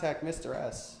contact Mr.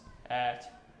 S.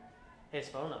 At his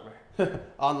phone number.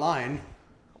 Online.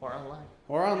 Or online.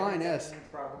 Or online, yes.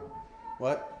 Problem.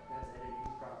 What? That's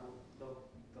editing problem. They'll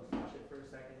flash it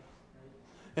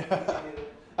for a second.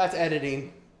 That's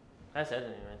editing. That's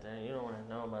editing right there. You don't want to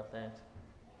know about that.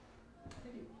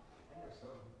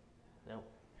 Nope.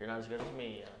 You're not as good as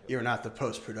me. You're not the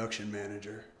post-production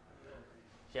manager.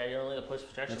 Yeah, you're only the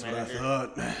post-production That's manager. what I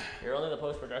thought. You're only the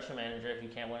post-production manager if you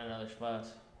can't win another spot.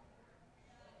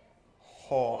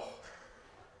 Oh.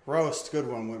 Roast, good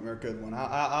one, Whitmer, good one.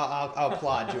 I'll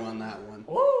applaud you on that one.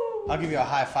 Woo! I'll give you a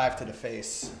high five to the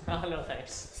face. Oh, no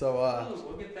thanks. So, Ooh,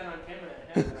 we'll get that on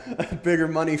camera. bigger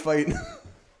money fight.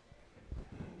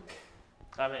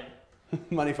 I mean,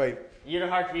 Money fight. you'd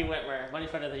hard to be Whitmer. Money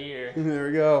fight of the year. There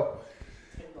we go.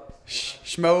 $10.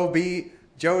 Schmo B,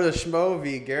 Joe the Schmo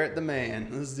V, Garrett the man.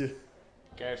 Let's do.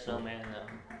 Garrett's no man,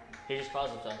 though. He just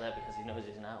calls himself that because he knows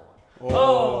he's not one.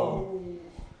 Oh.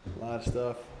 A lot of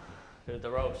stuff. Dude,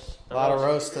 the roast. A lot of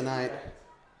roast tonight.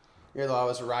 Even though I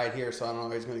was right here, so I don't know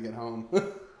if he's going to get home.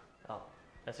 Oh,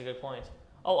 that's a good point.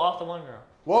 Oh, off the one girl.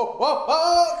 Whoa, whoa,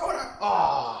 oh, corner.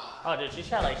 Oh. Oh, dude, she's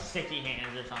got like sticky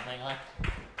hands or something. Like,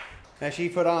 And she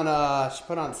put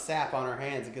on sap on her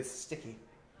hands. It gets sticky.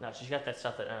 no, she's got that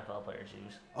stuff that NFL players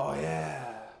use. Oh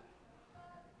yeah.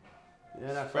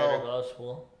 Yeah, Spray her NFL. gloves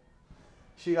full.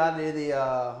 She got into the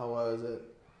what was it?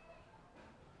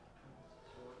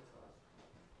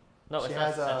 No, She it's not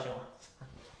has a- sexual.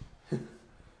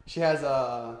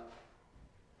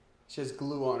 She has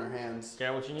glue on her hands.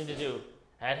 Garrett, what you need to do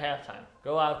at halftime,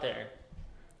 go out there,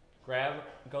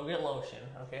 go get lotion,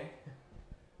 okay?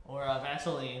 Or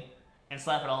Vaseline, and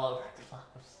slap it all over the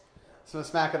gloves. So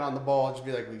smack it on the ball and just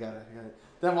be like, we got it.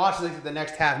 Then watch the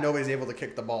next half. Nobody's able to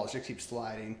kick the ball. It just keeps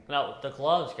sliding. No, the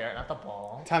gloves, Garrett, not the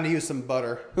ball. Time to use some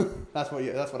butter. That's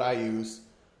what I use.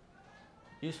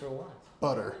 Use for what?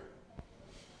 Butter.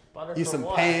 Butter Use for some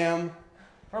what? Pam.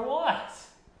 For what?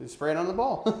 And spray it on the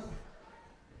ball. Is that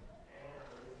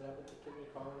what the kid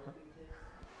would call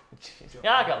it?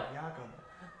 Jakob.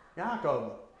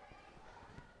 Jakob.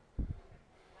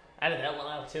 I did that one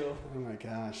out too. Oh my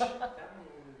gosh. That one wouldn't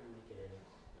make it in.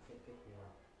 Can't pick me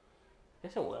up.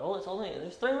 Yes, it will.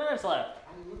 There's 3 minutes left.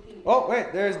 I'm looking. Oh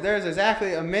wait, there's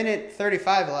exactly a minute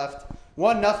 35 left.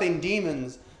 1-0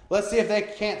 Demons. Let's see if they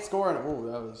can't score. Oh,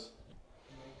 that was.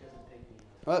 Mike doesn't pick me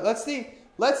up.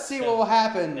 Let's see what will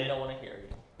happen. They don't want to hear you.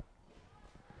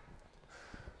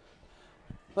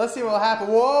 Let's see what will happen.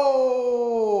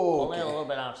 Whoa! Only a little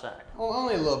bit outside. Oh,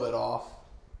 only a little bit off.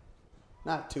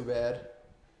 Not too bad.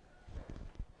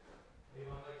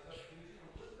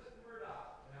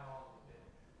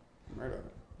 Murder.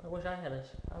 I wish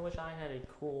I had a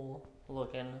cool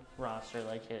looking roster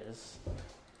like his.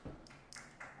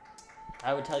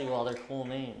 I would tell you all their cool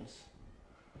names.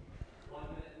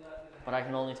 But I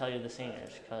can only tell you the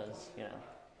seniors because, you know.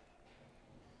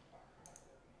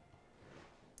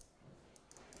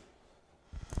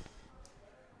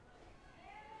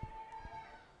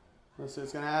 Let's see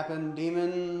what's gonna happen.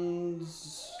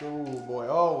 Demons. Oh boy.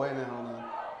 Oh, wait a minute. Hold on.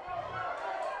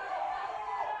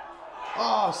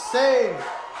 Oh, saved.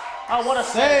 Oh, what a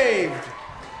Saved.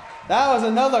 That was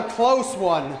another close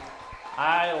one.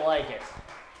 I like it.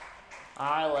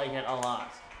 I like it a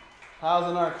lot. That was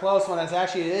another close one. It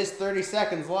is 30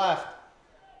 seconds left.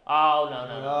 Oh, no.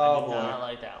 Oh, I do boy. not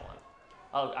like that one.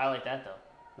 Oh, I like that, though.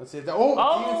 Let's see if they... Oh,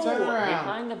 Demons turn around.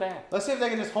 Behind the back. Let's see if they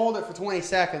can just hold it for 20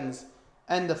 seconds.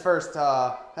 End the first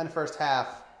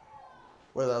half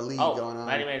with a lead going on.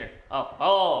 Maddie Mater.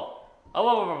 Oh,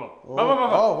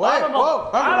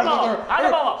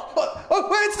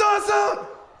 wait, it's not out!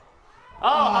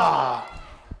 Oh.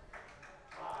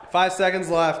 5 seconds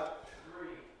left.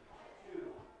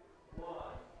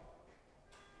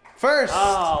 First.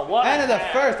 End of the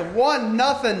first.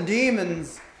 1-0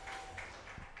 Demons.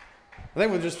 I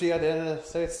think we'll just be at the end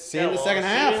of the see you in the second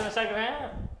half. See you in the second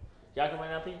half. Jakob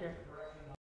might not be here.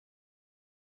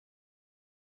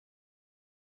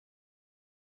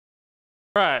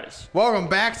 Surprise. Welcome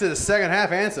back to the second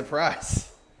half and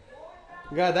surprise.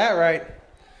 We got that right.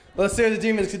 Let's see what the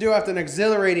Demons can do after an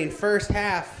exhilarating first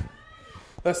half.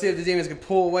 Let's see if the Demons can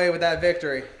pull away with that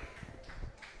victory.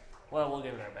 Well, we'll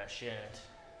give it our best shot.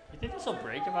 You think this will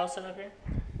break if I was sitting up here?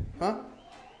 Huh?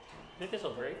 You think this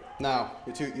will break? No,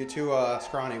 you're too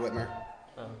scrawny, Whitmer.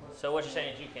 Oh. So what you're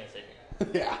saying is you can't sit here.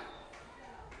 Yeah.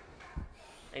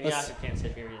 And Jakob can't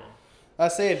sit here either. I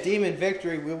say a Demon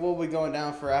victory. We will be going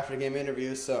down for after game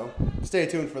interviews, so stay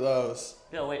tuned for those.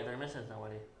 No, wait, they're missing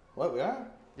somebody. What, we are?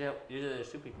 Yeah, usually there's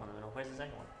 2 people in the middle. Where's the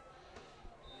second one?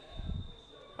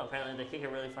 Oh, apparently they kick it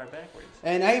really far backwards.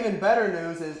 And even better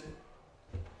news is...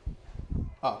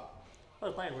 Oh.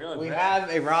 They're playing really We bad.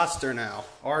 have a roster now.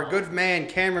 Our good man,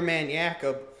 cameraman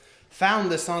Jakob,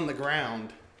 found this on the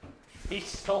ground. He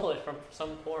stole it from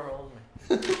some poor old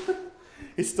man.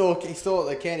 He stole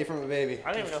the candy from a baby.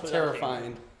 I don't even know who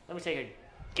terrifying. Let me take a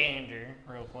gander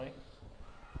real quick.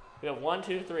 We have 1,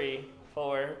 2, 3,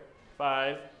 4,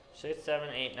 5, 6, 7,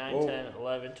 8, 9, Whoa. 10,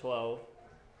 11, 12,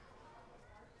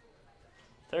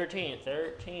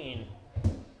 13.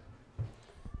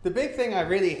 The big thing I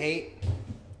really hate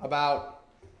about...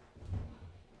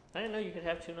 I didn't know you could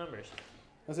have 2 numbers.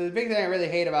 The big thing I really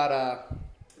hate about...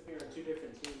 If you're on 2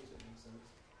 different teams, it makes sense.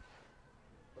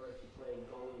 Or if you play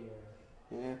goalie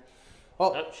or... Yeah.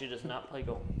 Well, Nope, she does not play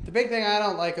goal. the big thing I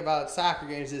don't like about soccer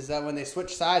games is that when they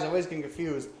switch sides, I always get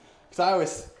confused.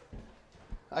 Because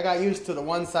I got used to the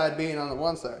one side being on the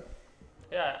one side.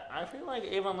 Yeah, I feel like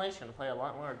Avon Lake's going to play a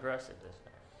lot more aggressive this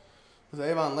time. Because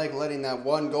Avon Lake letting that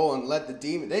one goal and let the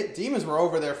Demons were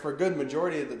over there for a good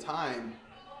majority of the time.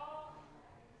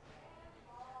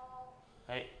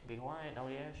 Hey, be quiet.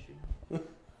 Nobody asked you.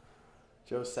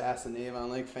 Joe Sass and the Avon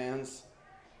Lake fans.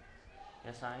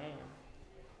 Yes, I am.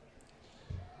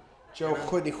 Joe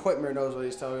Whitmer knows what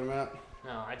he's talking about.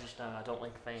 No, I just don't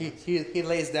like fans. He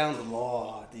lays down the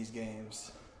law at these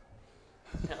games.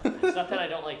 No, it's not that I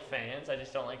don't like fans. I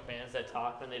just don't like fans that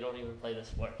talk when they don't even play the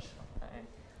sport.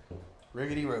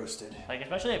 Riggedy roasted. Like,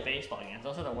 especially at baseball games.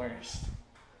 Those are the worst.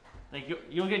 Like,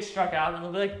 you'll get struck out and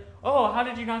they'll be like, oh, how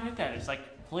did you not hit that? It's like,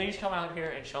 please come out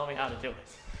here and show me how to do it.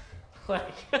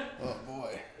 Like, Oh,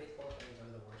 boy. Baseball fans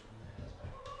are the worst one.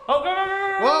 oh, go!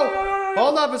 Whoa!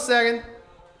 Hold up a second.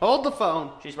 Hold the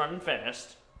phone. She's running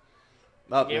fast.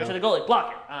 Up Gave it to the goalie.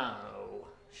 Block it. Oh,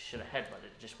 should have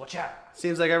headbutted. Just watch out.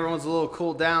 Seems like everyone's a little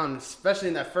cooled down, especially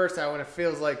in that first half when it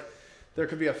feels like there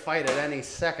could be a fight at any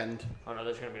second. Oh, no,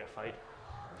 there's going to be a fight.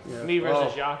 Yeah. Me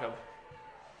versus Oh, Jakob.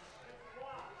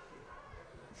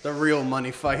 the real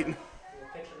money fight. We'll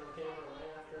catch it on camera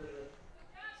right after the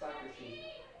soccer sheet.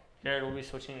 Jared will be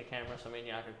switching the camera so me and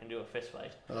Jakob can do a fist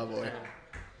fight. Oh, boy.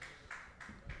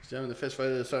 He's having the fist fight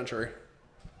of the century.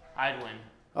 I'd win.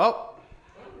 Oh,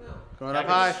 going up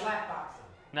high. Slap boxing.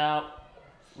 No.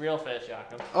 Real fist,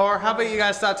 Jakob. Or how about you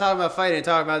guys stop talking about fighting and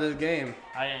talk about this game?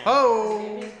 I am.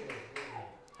 Oh!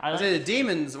 I I say the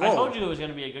Demons. I told Whoa. you it was going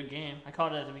to be a good game. I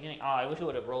called it at the beginning. Oh, I wish it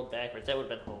would have rolled backwards. That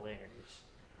would have been hilarious.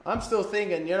 I'm still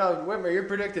thinking, Whitmer, you're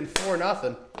predicting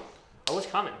 4-0. I was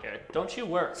coming, Garrett. Don't you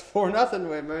work. 4-0,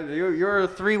 Whitmer. You're a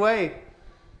 3-way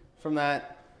from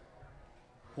that.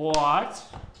 What?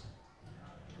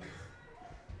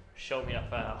 Show me a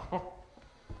foul.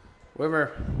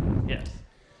 Whitmer. Yes.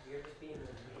 You're just being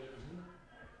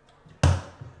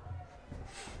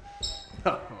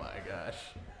Oh my gosh.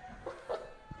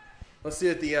 Let's see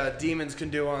what the Demons can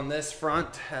do on this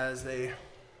front as they...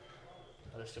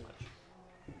 Oh, there's too much.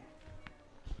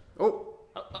 Oh!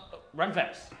 Run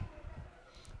fast.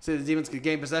 See the Demons could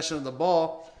gain possession of the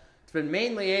ball. It's been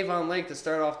mainly Avon Lake to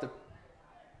start off the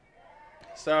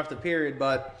period,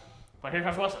 but here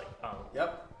comes Westlake. Oh.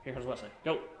 Yep. Here comes Westlake.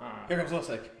 Go. Here comes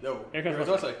Westlake. No. Here comes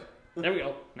Westlake. There we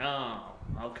go. No.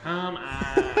 Oh, come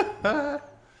on.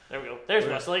 There we go. There's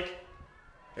Westlake.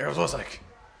 Here comes Westlake.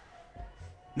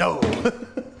 No.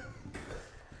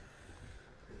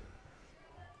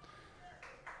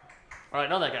 All right,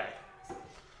 know that guy.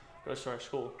 Goes to our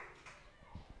school.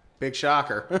 Big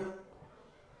shocker.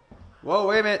 Whoa,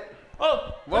 wait a minute.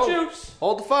 Oh, Whoa. the juice.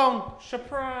 Hold the phone.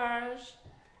 Surprise.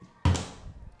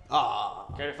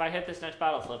 Ah. Okay, if I hit this next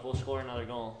bottle flip, we'll score another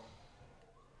goal.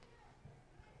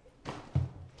 So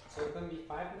it's going to be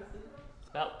 5-0?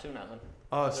 About 2-0.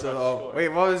 Oh, They're so about to score. wait,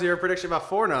 what was your prediction about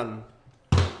 4-0?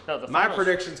 No, the My finals-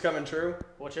 prediction's coming true.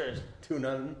 What's yours?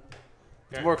 2-0.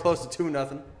 It's Okay. more close to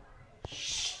 2-0.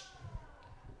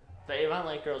 The Avon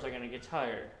Lake girls are going to get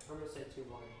tired. I'm going to say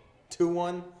 2-1.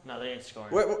 2-1. No, they ain't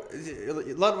scoring.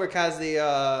 Ludwig has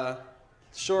the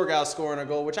Shore gal scoring a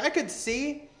goal, which I could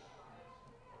see.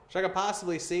 Which I could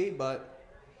possibly see, but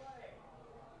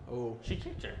oh, She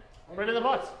kicked her. Right in the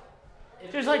butt.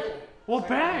 If She was like, well,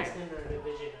 bang. it's in their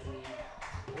division league,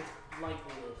 it's likely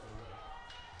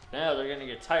they'll Now they're going to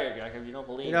get tired, Jack, if you don't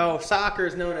believe you know, soccer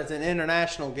is known as an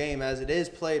international game, as it is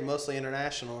played mostly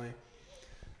internationally. me.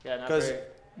 Yeah, not Because very.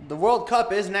 the World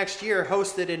Cup is next year,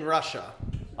 hosted in Russia.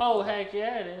 Oh, heck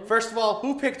yeah, it is. First of all,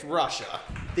 who picked Russia?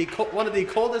 One of the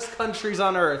coldest countries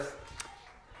on earth.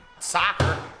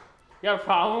 Soccer. You got a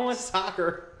problem with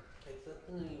Soccer. take the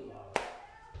lead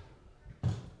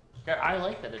Yeah, I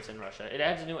like that it's in Russia. It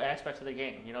adds a new aspect to the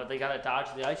game. You know, they got to dodge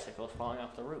the icicles falling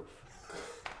off the roof.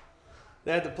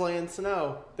 They had to play in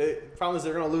snow. The problem is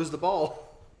they're going to lose the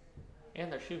ball.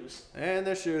 And their shoes. And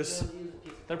their shoes.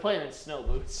 They're playing in snow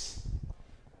boots.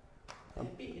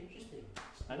 It'd be interesting.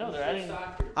 I know, they're adding...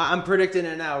 Soccer. I'm predicting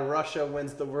it now. Russia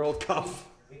wins the World Cup.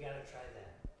 We got to try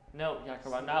that. No,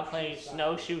 Jacob, I'm not playing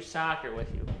snowshoe soccer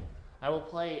with you. I will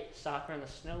play soccer in the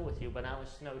snow with you, but not with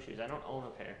snowshoes. I don't own a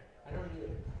pair. I don't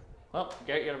either. Well,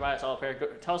 Garrett, you're going to buy us all a pair.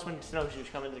 Tell us when snowshoes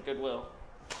come into Goodwill.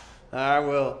 I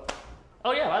will.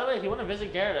 Oh, yeah, by the way, if you want to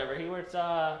visit Garrett ever, he works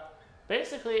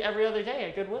basically every other day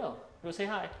at Goodwill. Go say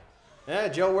hi. Yeah,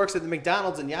 Joe works at the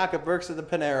McDonald's and Jakob works at the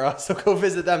Panera, so go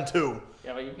visit them too.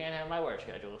 Yeah, but you can't have my work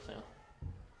schedule, so.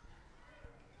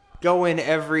 Go in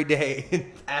every day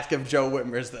and ask if Joe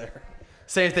Whitmer's there.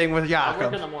 Same thing with I work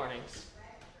in Jakob. the mornings.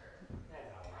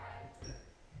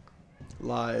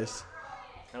 Lies.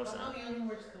 No, it's No, not. he only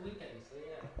works the weekends, so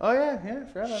yeah. Oh yeah, I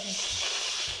forgot about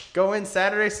that. Go in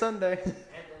Saturday, Sunday. And then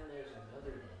there's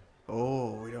another day.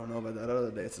 Oh, we don't know about that other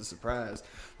day. It's a surprise.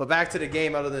 But back to the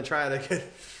game, other than trying to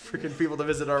get freaking people to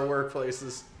visit our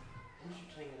workplaces.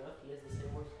 Interesting enough, he has the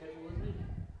same work schedule as me.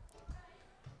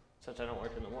 Since I don't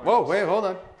work in the mornings. Whoa, wait, hold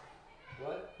on.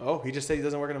 What? Oh, he just said he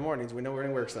doesn't work in the mornings. We know where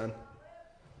he works then.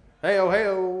 Hey-oh,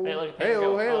 hey-oh. Hey, look at Peyton Hey-oh,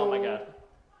 go. hey-oh. Oh, my God.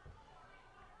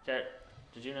 Garrett,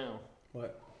 did you know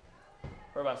What?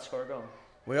 we're about to score a goal?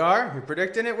 We are? You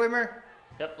predicting it, Whitmer?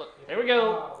 Yep, look. Here we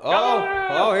go.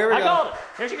 Oh, here we I go. called it.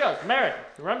 Here she goes. Merritt,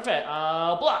 run fit.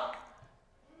 Block.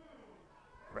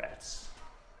 Rats.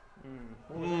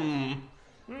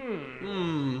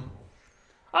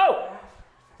 Oh!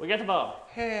 We get the ball.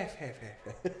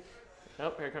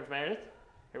 Oh, here comes Meredith.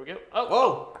 Here we go. Oh,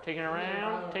 Whoa. taking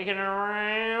it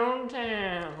around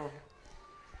town.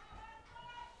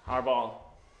 Our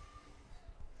ball.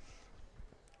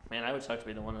 Man, I would suck to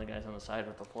be the one of the guys on the side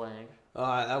with the flag.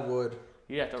 I would.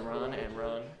 You have to run and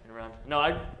run and run. No,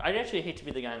 I'd actually hate to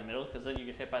be the guy in the middle because then you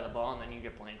get hit by the ball and then you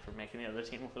get blamed for making the other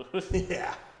team lose.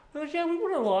 Yeah. But yeah, we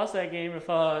would have lost that game if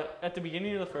at the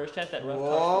beginning of the first half that ref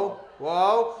Whoa,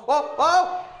 whoa, whoa,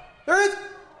 whoa! There it is!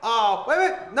 Oh,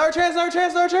 wait, another chance, another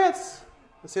chance, another chance!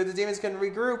 Let's see if the Demons can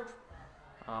regroup.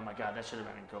 Oh my God, that should have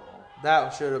been a goal. That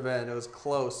should have been. It was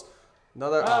close.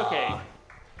 Another. Okay.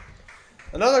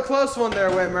 Another close one there,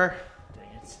 Whitmer.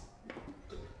 Dang it.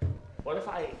 What if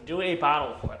I do a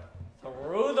bottle flip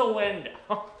through the window?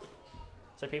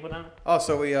 Is there people down there? Oh,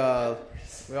 so we all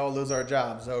lose our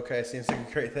jobs. Okay, seems like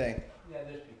a great thing. Yeah,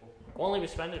 there's people. We'll only be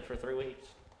suspended for 3 weeks.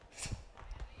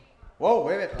 Whoa,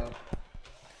 wait a minute. Oh.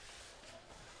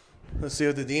 Let's see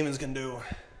what the Demons can do.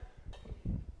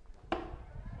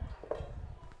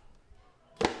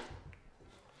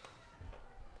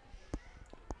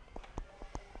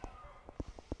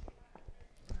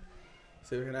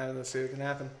 See what can happen. Let's see what can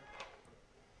happen.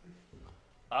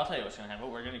 I'll tell you what's going to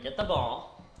happen. We're going to get the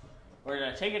ball. We're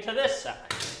going to take it to this side.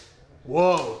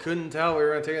 Whoa, couldn't tell we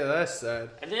were going to take it to this side.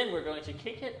 And then we're going to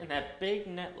kick it in that big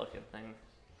net looking thing.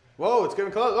 Whoa, it's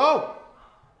getting close. Oh!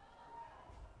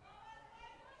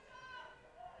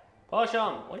 Push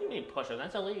him. What do you mean push him?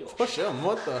 That's illegal. Push him.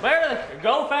 What the? Meredith,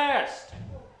 go fast.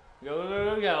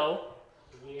 Go.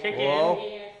 Kick Whoa.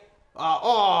 in.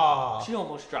 Oh. She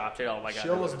almost dropped it. Oh my god. She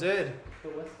almost did. The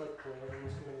Westlake player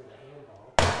was committing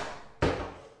the handball.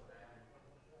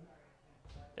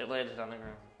 It landed on the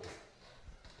ground.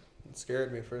 It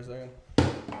scared me for a second.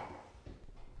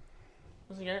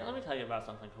 Listen, Garrett, let me tell you about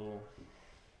something cool.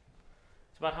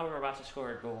 It's about how we're about to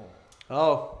score a goal.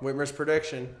 Oh, Whitmer's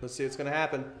prediction. Let's see what's going to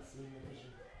happen.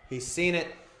 He's seen it.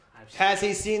 I've seen Has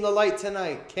he seen the light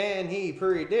tonight? Can he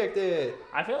predict it?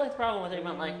 I feel like the problem with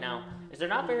Avon Lake now is they're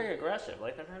not very aggressive.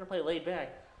 Like, they're trying to play laid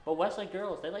back. But Westlake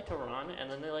girls, they like to run, and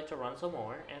then they like to run some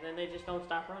more, and then they just don't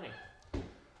stop running.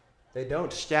 They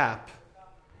don't stop.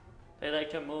 They like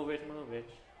to move it.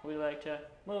 We like to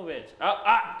move it.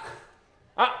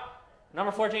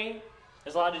 Number 14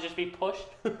 is allowed to just be pushed.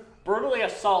 Brutally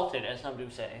assaulted, as some do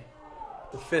say.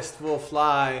 The fist will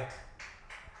fly.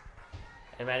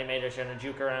 And Maddie Mader's going to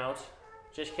juke her out.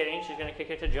 Just kidding. She's going to kick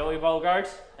it to Joey Bogarts.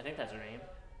 I think that's her name.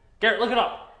 Garrett, look it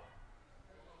up.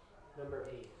 Number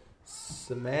 8.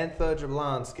 Samantha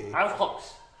Jablonski. I was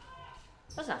close.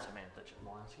 That's not Samantha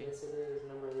Jablonski. Yes, it is.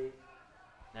 Number 8.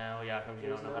 No, Jakob, you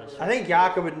don't know how to I say. think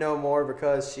Jakob would know more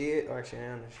because she's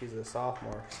a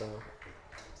sophomore, so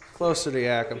closer to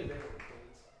Jakob.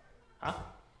 Huh?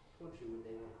 Don't you would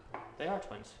they want? They are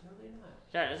twins. No, they're not.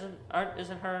 Yeah,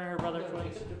 isn't her and her brother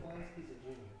twins? Jacob Jablonski's a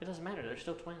junior. It doesn't matter. They're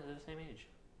still twins. They're the same age.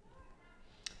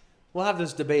 We'll have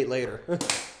this debate later. No,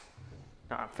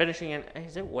 I'm finishing in. Hey,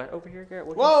 is it wet over here, Garrett?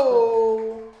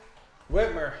 Whoa!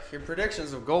 Whitmer, your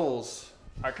predictions of goals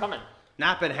Are coming.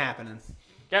 not been happening.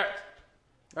 Garrett.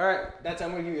 All right, that's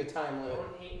I'm gonna give you a time limit.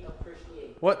 Don't hate,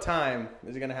 appreciate. What time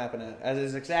is it gonna happen at? As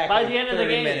is exactly By the end of the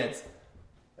 30 game. minutes.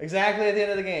 Exactly at the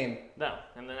end of the game. No,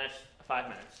 in the next 5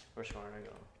 minutes, we're scoring a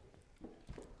goal.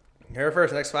 Here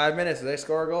first, next 5 minutes, if they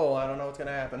score a goal, I don't know what's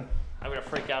gonna happen. I'm gonna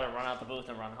freak out and run out the booth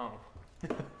and run home.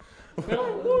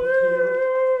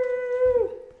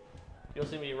 You'll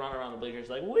see me run around the bleachers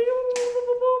like woo,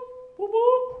 woo,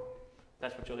 woo.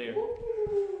 That's what you'll hear.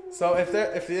 So if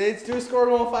they do score a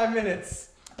goal in 5 minutes,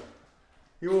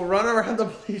 you will run around the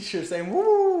bleachers saying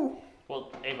 "woo."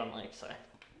 Well, Avon Lake, sorry.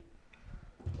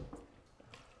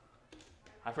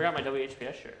 I forgot my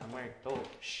WHPS shirt. I'm wearing. Oh,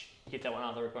 shh. Keep that one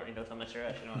on the recording. Don't tell Mr.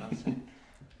 Ash. You know what I'm saying.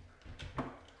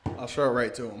 I'll show it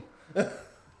right to him.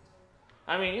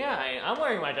 I mean, yeah, I'm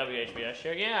wearing my WHPS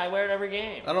shirt. Yeah, I wear it every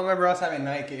game. I don't remember us having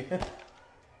Nike.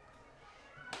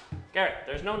 Garrett,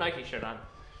 there's no Nike shirt on.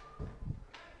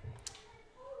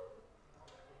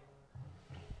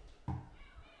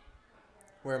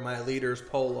 Wear my leader's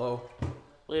polo.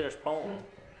 Leaders polo.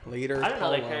 Leader's I didn't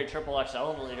know they polo. carried triple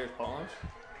XL in the leaders polos.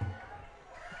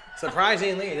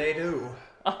 Surprisingly, they do.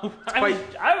 Oh,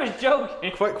 I was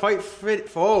joking. Quite fit.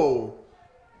 Oh.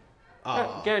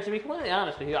 Garrett, to be completely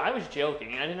honest with you, I was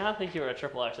joking. I did not think you were a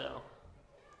triple XL.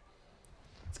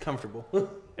 It's comfortable.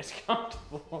 It's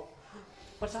comfortable.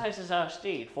 What size is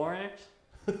Steed? 4X?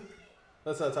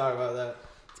 Let's not talk about that.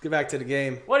 Let's get back to the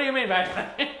game. What do you mean by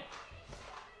that?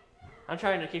 I'm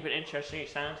trying to keep it interesting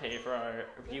soundtape for our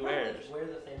viewers. Wear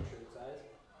the same shirt size.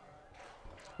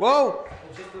 Whoa!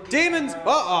 It's just the- Demons!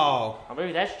 Uh-oh! Oh,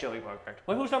 maybe that's Joey Bogart.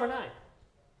 Wait, who's number 9?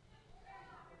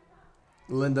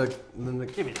 Linda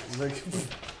Give me this.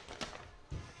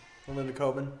 Linda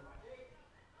Coben.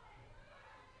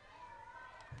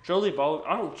 Jolie Bogart.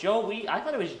 Oh, Joey. I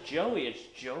thought it was Joey. It's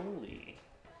Jolie.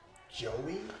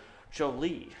 Joey?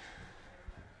 Jolie.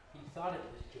 You thought it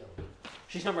was Joe.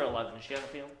 She's number 11. Is she on the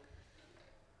field?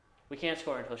 We can't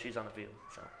score until she's on the field.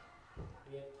 So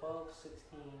We have 12,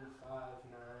 16, 5, 9.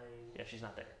 yeah, she's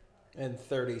not there. And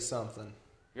 30-something.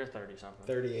 You're 30 something.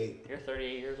 38. You're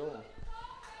 38 years old.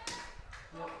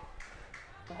 Yep.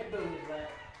 I believe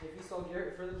that. If you saw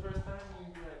Garrett for the first time,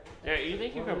 you'd be like, Garrett, you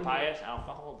think you can buy us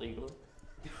alcohol legally?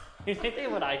 You think they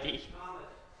would ID? Get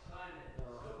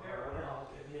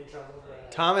me in trouble for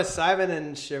that. Thomas, Simon,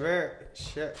 and Chivera.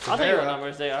 I'll tell you what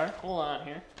numbers they are. Hold on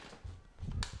here.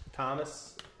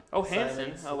 Thomas. Oh, Simon,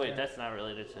 Hanson. Oh, wait, okay. that's not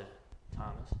related to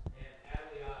Thomas.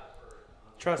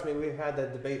 Trust me, we've had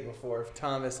that debate before if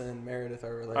Thomas and Meredith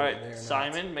are related. All They right, are not.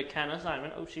 Simon, McKenna,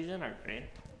 Simon. Oh, she's in our grade.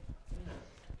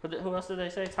 Who else did they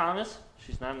say? Thomas?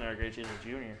 She's not in our grade. She's a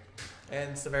junior.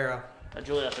 And Severa.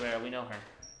 Julia Severa, we know her.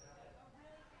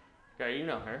 Gary, you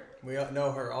know her. We all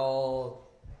know her all.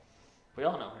 We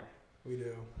all know her. We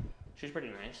do. She's pretty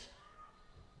nice.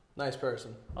 Nice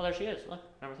person. Oh, there she is. Look,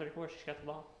 number 34. She's got the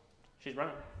ball. She's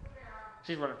running.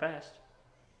 She's running fast.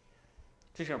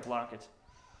 She's going to block it.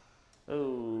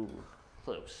 Oh,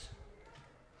 close.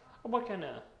 Oh, what kind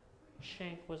of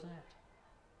shank was that?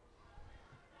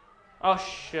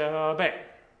 Oh, bang.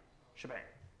 Shebang.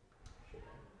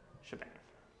 Shebang.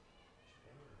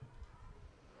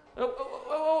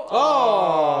 Oh!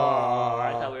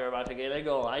 I thought we were about to get a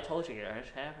goal. I told you guys. It's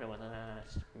happening within a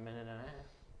minute and a half.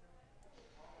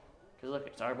 Because look,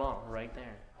 it's our ball right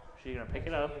there. She's going to pick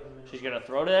it up. She's going to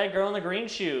throw to that girl in the green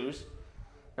shoes.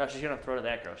 No, she's going to throw to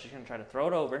that girl. She's going to try to throw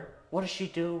it over. What is she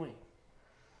doing?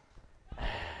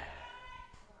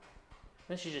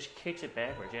 Then she just kicks it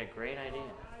backwards. Yeah, great idea.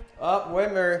 Up,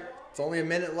 Whitmer. It's only a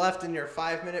minute left in your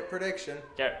 5-minute prediction.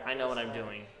 There, I know what I'm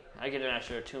doing. I get an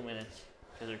extra 2 minutes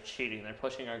because they're cheating. They're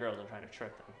pushing our girls and trying to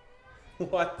trick them.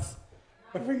 What?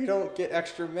 Whitmer, you don't get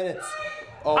extra minutes.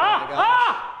 Oh, my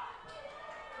God.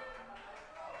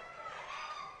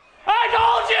 I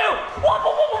told you!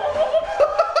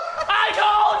 I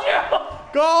told you!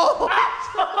 Goal!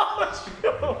 I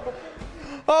told you!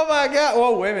 Oh, my God.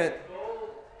 Whoa, wait a minute.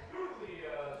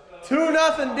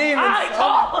 2-0 Demons. I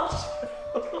told you!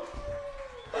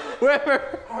 Whitmer.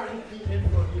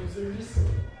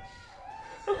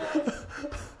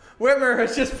 Whitmer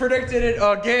has just predicted it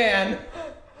again.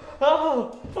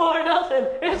 Oh,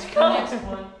 4-0. It's coming.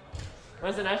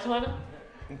 When's the next one?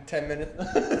 10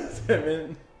 minutes. 10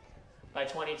 minutes. By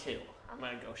 22. I'm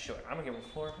going to go short. I'm going to give him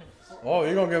 4 minutes. Oh,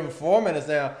 you're going to give him 4 minutes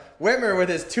now. Whitmer with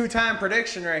his 2-time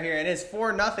prediction right here, and it's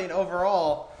 4-0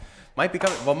 overall. Might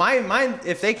become, well, mine,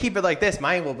 if they keep it like this,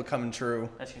 mine will become true.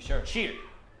 That's for sure. Cheater.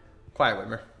 Quiet,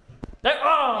 Whitmer. There,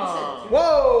 oh!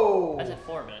 Whoa! I said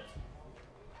 4 minutes.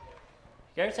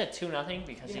 Garrett said 2-0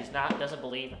 because he's doesn't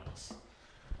believe in us.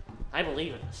 I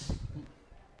believe in us.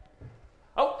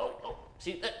 Oh.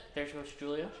 See, there goes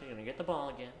Julia. She's going to get the ball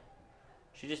again.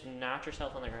 She just knocked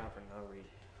herself on the ground for no reason.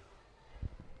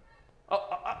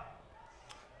 Oh.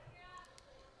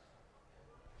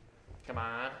 Come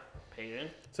on, Peyton.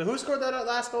 So who scored that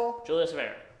last goal? Julia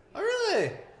Severa. Oh,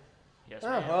 really? Yes, Oh,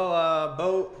 ma'am.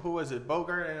 well, who was it?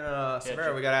 Bogart and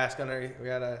Severa. We got to ask we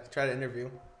got to try to interview.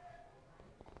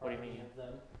 What do you mean?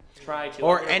 Try to.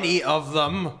 Or any of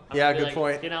them. I'm Yeah, gonna be good like,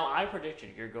 point. You know, I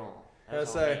predicted your goal.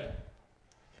 Let's That's say.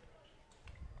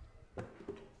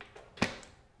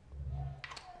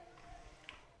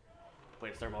 Wait,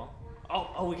 it's their ball?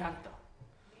 Oh, we got it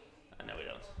though. No, we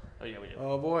don't. Oh, yeah, we do.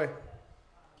 Oh, boy.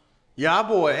 Yeah,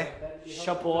 boy.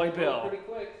 Shaboy Bill. Pretty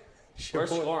quick. We're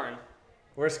scoring.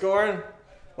 We're scoring.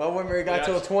 Well, when we got We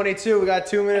till got- 22, we got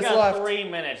 2 I minutes got left. 3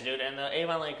 minutes, dude, and the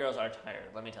Avon Lake girls are tired,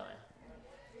 let me tell you.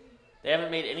 They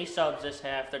haven't made any subs this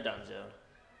half. They're done, dude.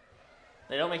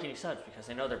 They don't make any subs because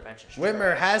they know their bench is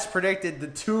Whitmer has predicted the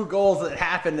 2 goals that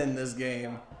happened in this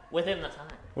game. within the time.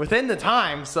 Within the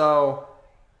time, so...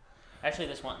 Actually,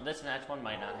 this next one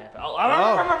might not happen.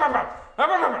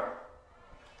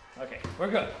 Okay, we're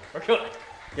good. We're good.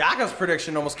 Yakov's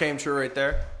prediction almost came true right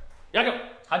there. Jakob,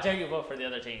 how dare you vote for the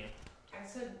other team? I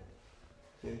said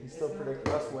Yeah, he still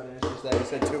predicted us winning. It's just that he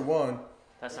said 2-1.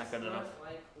 That's not good enough. It's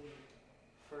likely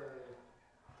for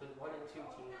the 1 and 2 team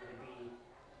to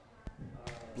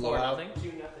be Blowout. 4-0.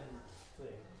 2-0.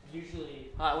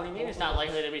 Usually What do you mean it's not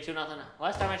likely to be 2-0?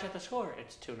 Last time I checked the score,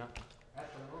 it's 2-0.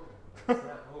 that's over. It's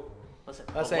not over. Listen,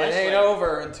 I say it ain't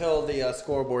over until the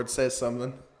scoreboard says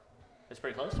something. It's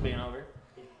pretty close to being over.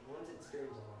 Once it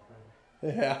screams on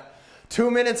my friend. Yeah. 2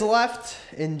 minutes left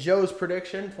in Joe's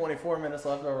prediction. 24 minutes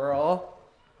left overall.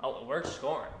 Oh, we're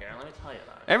scoring, Garen. Let me tell you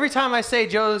about it. Every time I say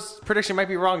Joe's prediction might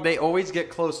be wrong, they always get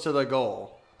close to the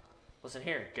goal. Listen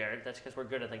here, Garrett. That's because we're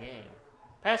good at the game.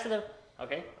 Pass to the...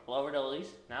 Okay, lower to Elise.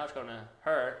 Now it's going to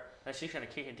her. And she's going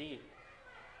to kick it deep.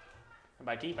 And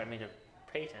by deep, I mean to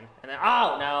Peyton. And then...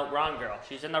 Oh, no. Wrong girl.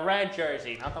 She's in the red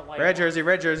jersey, not the white Red one. jersey,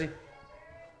 red jersey.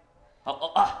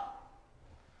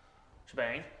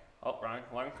 Shebang. Oh,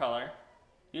 wrong color.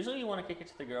 Usually you want to kick it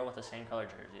to the girl with the same color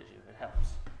jersey as you. It helps.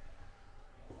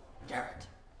 Garrett.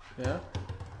 Yeah?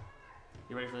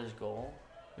 You ready for this goal?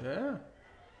 Yeah.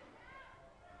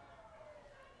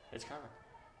 It's coming.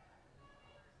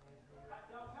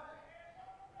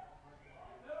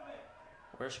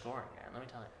 We're scoring, man. Let me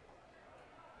tell you.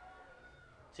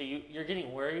 See, you're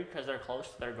getting worried because they're close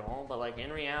to their goal, but like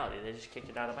in reality, they just kicked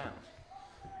it out of bounds.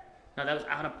 No, that was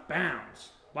out of bounds.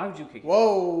 Why would you kick it?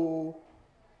 Whoa.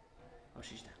 Oh,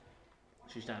 she's down.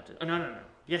 She's down too. Oh, no.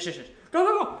 Yes.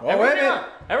 Go. Oh, Everybody wait a minute. run.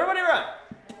 Everybody run.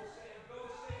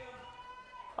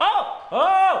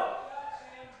 Oh.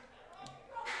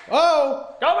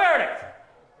 Oh. Go Meredith.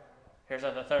 Here's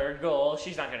the third goal.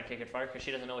 She's not going to kick it far because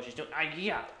she doesn't know what she's doing.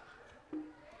 Yeah.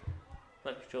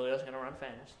 Look, Julia's going to run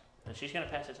fast. And she's going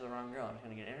to pass it to the wrong girl. It's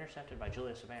going to get intercepted by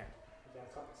Julia Severa.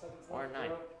 Or 9.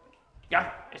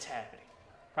 Yeah, it's happening.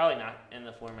 Probably not in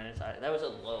the 4 minutes. That was a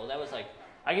low. That was like,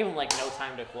 I gave him like no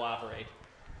time to cooperate.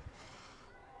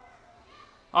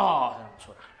 Oh, that almost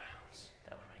went out of bounds.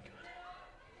 That would have been good.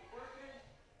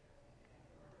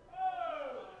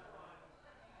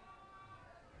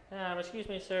 Excuse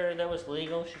me, sir. That was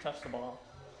legal. She touched the ball.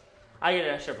 I get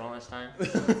an extra bonus time.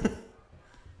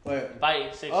 Wait. By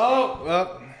 6 Oh,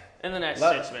 well. in the next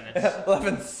 6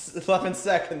 minutes. 11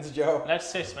 seconds, Joe. Next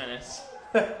 6 minutes.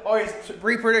 Oh, he's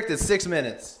pre-predicted 6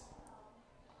 minutes.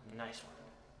 Nice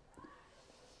one.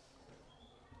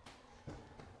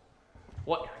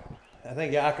 What? I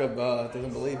think Jakob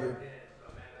doesn't believe you.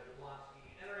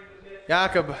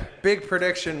 Jakob, big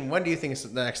prediction. When do you think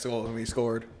the next goal will be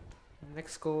scored?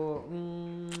 Next goal,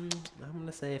 I'm going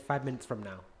to say 5 minutes from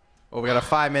now. Well, we got a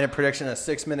 5-minute prediction, a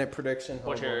 6-minute prediction.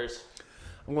 What's yours?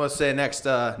 I'm going to say next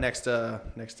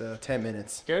 10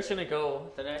 minutes. Garrett's going to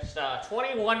go the next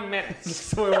 21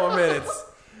 minutes. 21 minutes.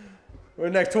 We're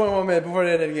the next 21 minutes before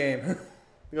the end of the game. It's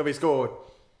going to be scored.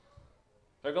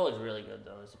 Their goal is really good,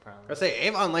 though, is the problem. I say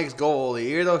Avon Lake's goal of the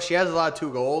year, though, she has a lot of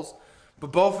 2 goals,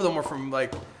 but both of them were from,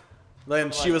 like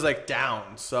she was,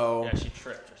 down, so. Yeah, she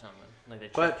tripped or something. Like they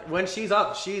tripped But her. when she's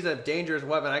up, she's a dangerous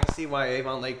weapon. I can see why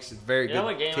Avon Lake's is a very You good know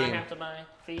what game team. I have to buy?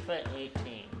 FIFA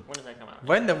 18. When does that come out?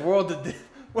 When in the world did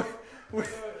FIFA 18 when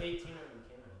it came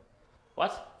out.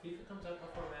 What? FIFA comes out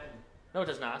before Madden. No, it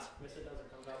does not. Yes, it does.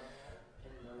 It comes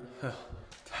out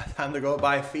in time to go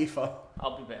buy FIFA?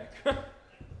 I'll be back.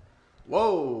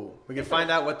 Whoa! We can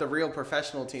find out what the real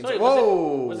professional teams So are. wait,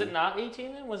 Whoa! was it not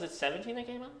 18 then? Was it 17 that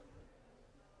came out?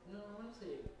 No, I want to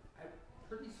say, I'm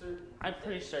pretty certain. I'm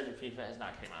pretty certain FIFA has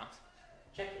not came out.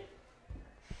 Check it.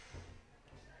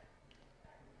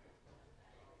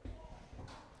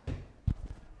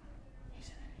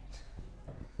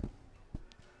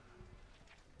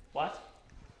 What?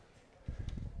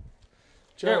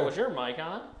 Joe, Garrett, was your mic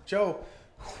on? Joe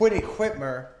Whitty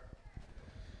Whitmer.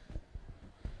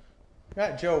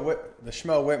 Not Joe the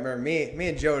Schmo Whitmer. Me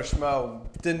and Joe the Schmo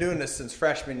been doing this since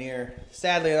freshman year.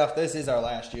 Sadly enough, this is our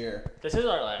last year. This is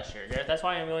our last year, Garrett. That's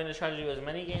why I'm willing to try to do as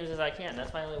many games as I can.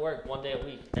 That's why I only work 1 day a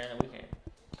week during the weekend.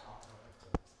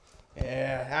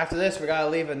 Yeah, after this, we gotta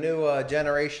leave a new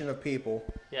generation of people.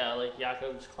 Yeah, like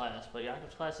Jakob's class. But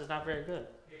Jakob's class is not very good.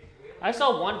 I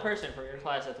saw one person from your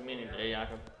class at the meeting today,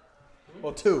 Jakob.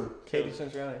 Well, 2. Katie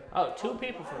Cincinnati. Oh, 2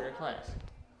 people from your class.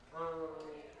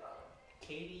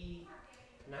 Katie,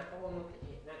 not the one with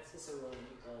not Cicero,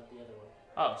 the other one.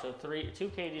 Oh, so 2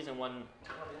 Katie's and 1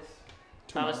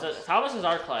 Thomas. Thomas is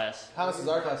our class. Thomas is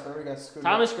our class. Remember, we got screwed.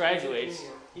 Thomas graduates.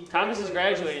 Thomas is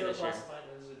graduating this year. Classified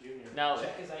as a junior. No,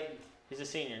 Check his ID. he's a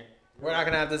senior. We're not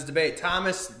gonna have this debate.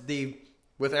 Thomas, the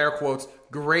with air quotes,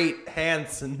 great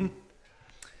Hansen.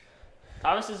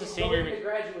 Thomas is a He's senior. going to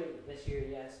graduate this year,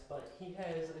 yes, but he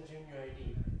has a junior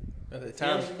ID.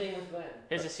 Thomas, Same thing with that.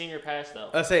 He's a senior pass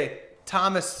though. I say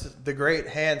Thomas, the great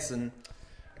Hansen,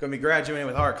 gonna be graduating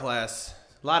with our class.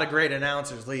 A lot of great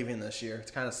announcers leaving this year. It's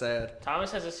kind of sad.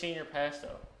 Thomas has a senior pass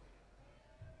though.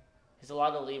 He's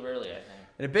allowed to leave early, I think.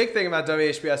 And a big thing about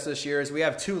WHBS this year is we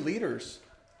have 2 leaders.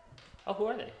 Oh, who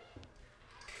are they?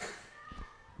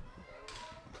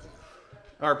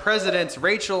 Our presidents,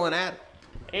 Rachel and Adam.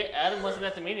 Adam wasn't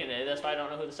at the meeting today. That's why I don't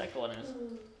know who the second one is.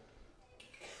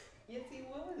 Yes, he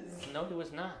was. No, he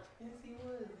was not. Yes, he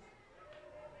was.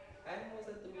 Adam was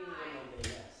at the meeting on Monday,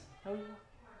 yes. Oh,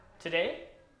 today?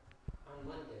 On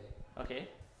Monday. Okay.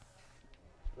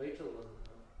 Rachel wasn't.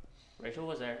 Rachel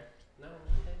was there. No,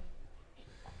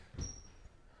 okay.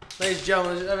 Ladies and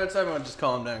gentlemen, everyone just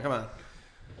calm down. Come on.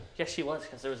 Yes, she was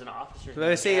because there was an officer. Let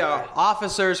me see.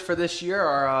 Officers for this year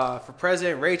are for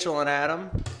President Rachel and Adam.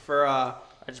 For I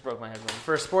just broke my headphone.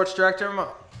 For sports director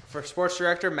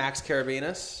Max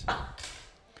Carabinas.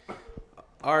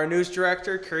 Our news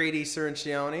director Caridi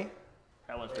Cirincione.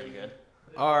 That one's pretty good.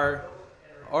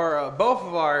 Both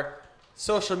of our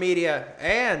social media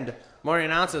and morning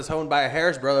announcements owned by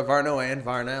Harris brother Varno and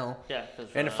Varnell. Yeah.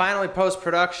 And finally, post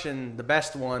production, the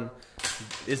best one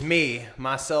is me,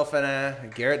 myself,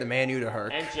 and Garrett, the man you to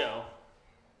hurt. And Joe.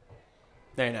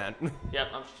 No, you're not. Yep,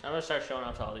 I'm gonna start showing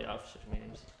up to all the officers'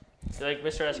 meetings. So, like,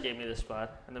 Mr. S gave me this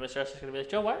spot, and then Mr. S is gonna be like,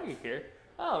 Joe, why are you here?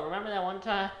 Oh, remember that one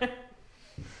time?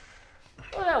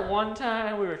 Well, that one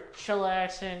time we were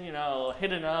chillaxing,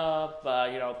 hitting up, I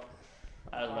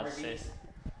was about to say.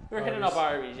 We were hitting up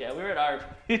Arby's, yeah. We were at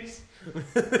Arby's.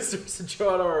 Mr.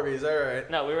 Joe at Arby's, all right.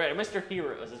 No, we were at Mr.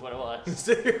 Heroes is what it was.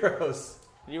 Mr. Heroes.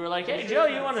 You were like, hey, Joe,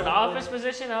 you want an office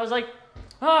position? I was like,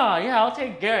 oh, yeah, I'll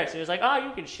take Garrett's. He was like, oh,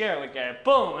 you can share it with Garrett.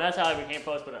 Boom. And that's how I became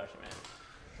post-production, man.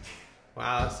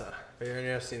 Wow, that's very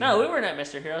interesting. No, we weren't at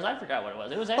Mr. Heroes. I forgot what it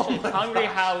was. It was actually Hungry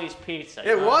Howie's Pizza.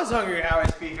 It was Hungry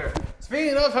Howie's Pizza.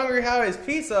 Speaking of Hungry Howie's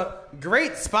Pizza,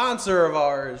 great sponsor of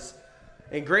ours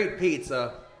and great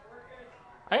pizza.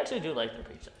 I actually do like their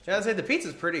pizza. Yeah, I'd say the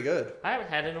pizza's pretty good. I haven't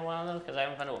had it in a while, though, because I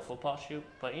haven't been to a football shoot.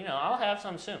 But, I'll have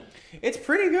some soon. It's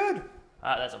pretty good.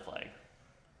 That's a flag.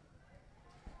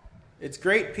 It's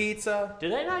great pizza. Do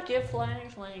they not give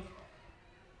flags? Like,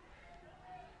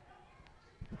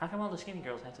 how come all the skinny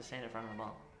girls have to stand in front of the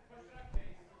ball?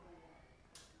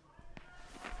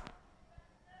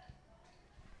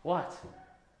 What?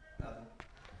 Nothing.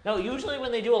 No, usually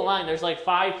when they do a line, there's like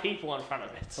 5 people in front of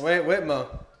it. Wait, Whitmo.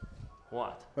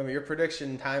 What? Wait a minute, your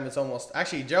prediction time is almost...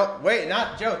 Actually, Joe... Wait,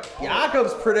 not Joe.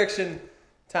 Jakob's prediction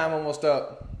time almost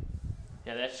up.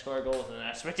 Yeah, they have to score a goal within the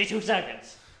next 52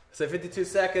 seconds. So 52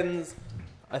 seconds.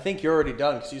 I think you're already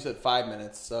done because you said 5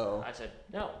 minutes, so... I said,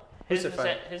 no. Who His said is,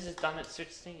 five? his is done at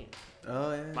 16.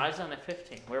 Oh, yeah. Mine's done at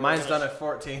 15. Mine's done at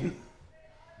 14.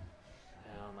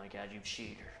 Oh my god, you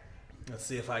cheater. Let's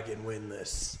see if I can win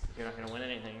this. You're not going to win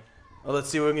anything. Well, let's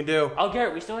see what we can do. Oh,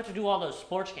 Garrett, we still have to do all those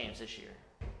sports games this year.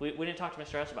 We didn't talk to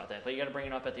Mr. S about that, but you got to bring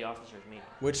it up at the officers' meeting.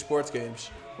 Which sports games?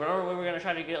 Remember we were going to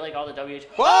try to get like all the WH...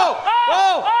 Whoa!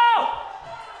 Oh! Whoa!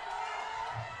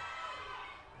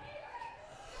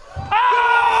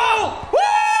 Oh!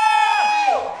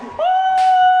 Woo!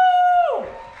 Woo!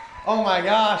 Oh my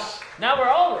gosh. Now we're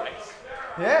all right.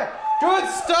 Yeah. Good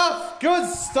stuff. Good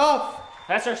stuff.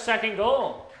 That's our second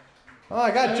goal. Oh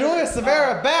my god, Julius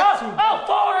Severa back to...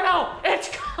 Oh, 4-0! It's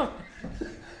coming!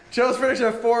 Joe's prediction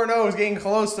of 4-0 is getting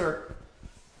closer.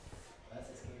 That's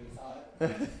a scary thought.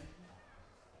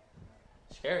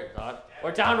 Scary thought.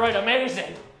 We're downright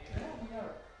amazing.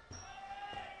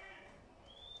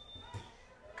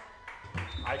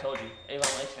 I told you, Avon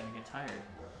Lake's gonna get tired.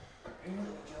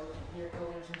 Here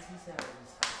goes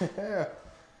and Yeah.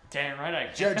 Damn right I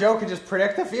can. Joe can just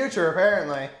predict the future,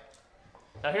 apparently.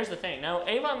 Now here's the thing. Now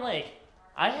Avon Lake,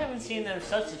 I haven't seen them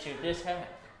substitute this half.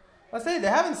 Let's say they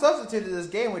haven't substituted this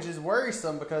game, which is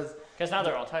worrisome because Now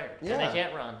they're all tired. Yeah. And they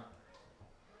can't run.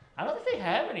 I don't think they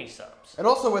have any subs. and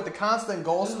also with the constant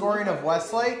goal scoring of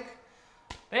Westlake,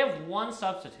 They have one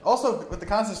substitute. also with the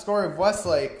constant scoring of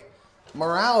Westlake,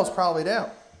 morale is probably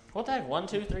down. What the heck? 1,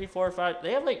 2, 3, 4, 5.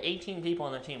 They have like 18 people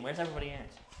on their team. Where's everybody at?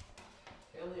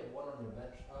 They only have one on the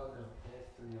bench. Oh, no, they have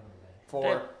 3 on the bench. 4.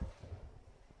 There-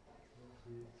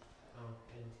 Oh,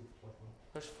 and 2 plus 1.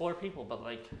 There's 4 people, but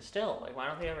like still, like why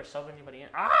don't they ever sub anybody in?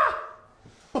 Ah!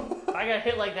 If I got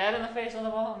hit like that in the face with the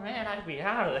ball, man, I'd be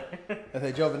out of there. I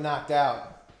think Joe been knocked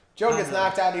out. Joe gets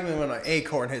knocked out even when an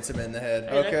acorn hits him in the head.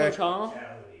 Hey, is that Okay. Coach Hall?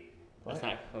 That's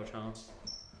not Coach Hall.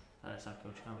 That's not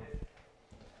Coach Hall.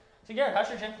 So Garrett, how's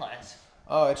your gym class?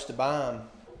 Oh, it's the bomb.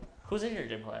 Who's in your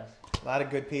gym class? A lot of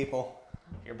good people.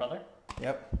 Your brother?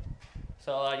 Yep.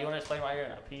 So you want to explain why you're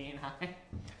in a PE 9?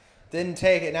 Didn't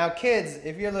take it. Now, kids,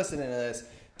 if you're listening to this,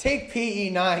 take PE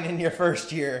 9 in your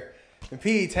first year and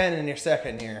PE 10 in your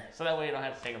second year. So that way you don't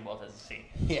have to take them both as a C.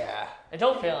 Yeah. And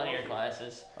don't fail any of your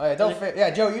classes. Oh, yeah, yeah,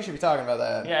 Joe, you should be talking about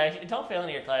that. Yeah, don't fail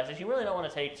any of your classes. You really don't want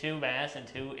to take 2 maths and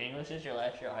 2 Englishes your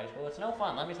last year of high school. It's no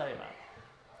fun, let me tell you about it.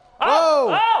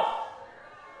 Whoa! Oh!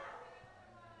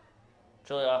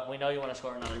 Julia, we know you want to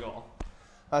score another goal.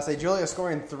 I say Julia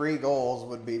scoring 3 goals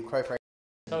would be quite frankly.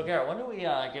 So, Garrett, when do we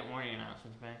get morning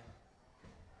announcements back?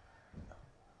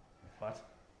 What?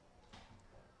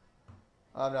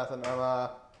 I'm nothing. Man,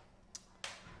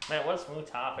 what a smooth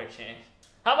topic change.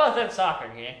 How about them soccer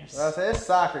games? I say it's a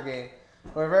soccer game.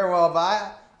 Went very well,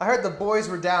 but I heard the boys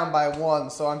were down by 1,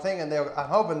 so I'm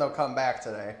hoping they'll come back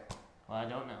today. Well, I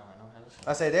don't know. I don't have a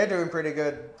I say they're doing pretty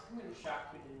good. I'm really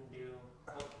shocked we didn't do.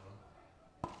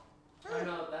 Oh,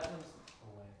 no, that one's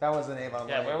away. That was an Avon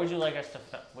Yeah, Lake. where would you like us to...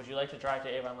 Would you like to drive to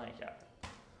Avon Lake? Yeah.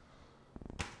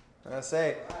 I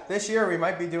say this year we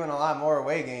might be doing a lot more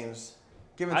away games,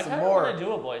 giving I some kind of more. want to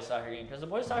do a boys soccer game because the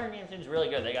boys soccer game seems really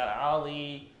good. They got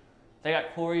Ali, they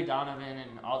got Corey Donovan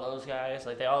and all those guys.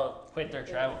 Like they all quit their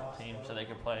travel team so they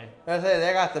could play. I say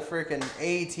they got the freaking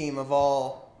A team of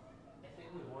all. I think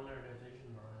we won our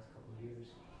division the last couple of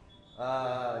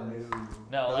years.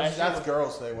 No. No, last year, That's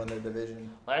girls. They won their division.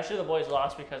 last year the boys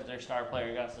lost because their star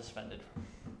player got suspended.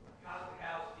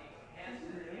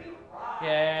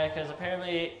 Yeah, because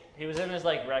apparently he was in his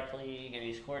like rec league and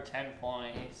he scored 10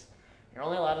 points. You're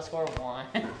only allowed to score 1,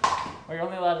 or you're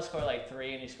only allowed to score like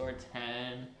 3, and he scored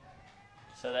 10.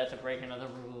 So that's a break into the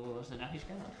rules, and now he's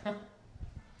gone.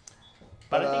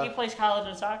 But I think he plays college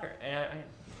and soccer. And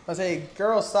I say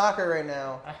girls soccer right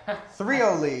now.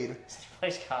 3-0 lead. he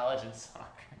plays college and soccer.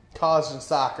 College and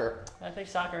soccer. I think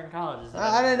soccer and college is.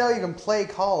 I didn't know you can play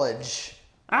college.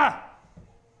 Ah!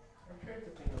 I'm sure it's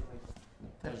a thing with like.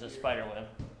 There's a spider web.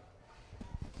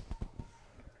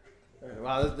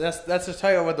 Wow, that's just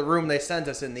tell you what the room they sent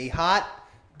us in, the hot,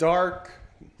 dark,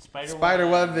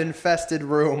 spiderweb infested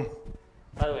room.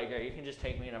 By the way, Gary, you can just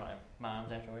take me to my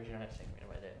mom's afterwards. You don't have to take me to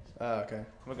my dad's. Oh, okay. I'm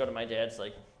gonna go to my dad's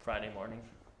like Friday morning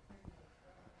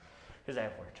because I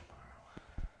have work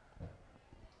tomorrow.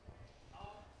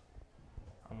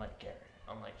 Unlike Gary.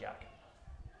 Unlike Jakob.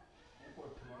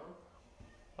 Work tomorrow.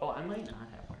 Oh, I might not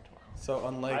have work tomorrow. So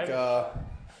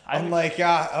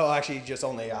actually just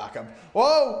only Jakob.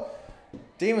 Whoa!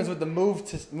 Demons with the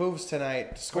moves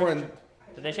tonight. Scoring.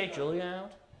 Did they take Julia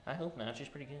out? I hope not. She's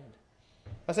pretty good.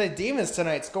 I say Demons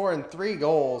tonight scoring 3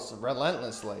 goals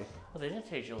relentlessly. Well, they did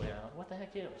take Julia out. What the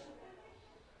heck gives?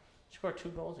 She scored 2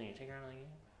 goals and you take her out of the game?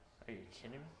 Are you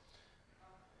kidding me?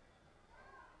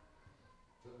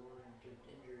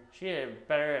 She had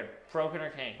better had broken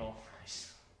her ankle.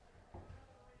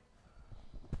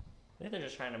 I think they're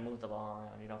just trying to move the ball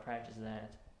around, practice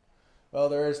that. Well,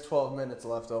 there is 12 minutes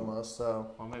left almost,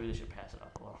 so. Or maybe they should pass it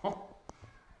up a little.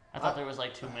 I thought there was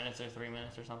like 2 minutes or 3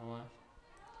 minutes or something left.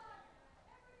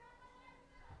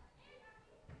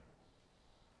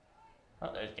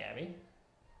 Oh, there's Gabby.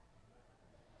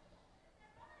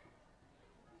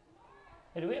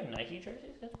 Hey, do we have Nike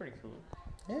jerseys? That's pretty cool.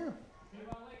 Yeah.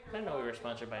 I didn't know we were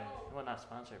sponsored by, well, not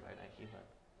sponsored by Nike, but.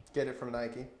 Get it from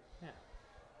Nike. Yeah.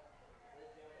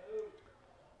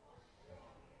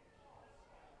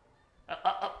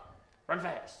 Up. Run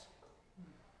fast.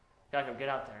 Jakob, get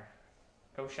out there.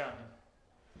 Go shine.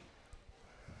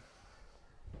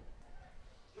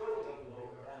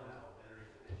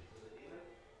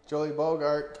 Jolie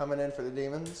Bogart coming in for the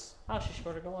Demons. Oh, she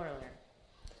scored a goal earlier.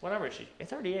 Whatever is she?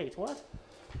 38. What?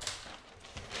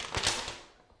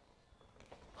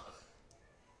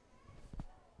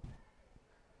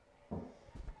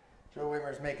 Joe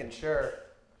Wimmer's making sure.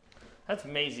 That's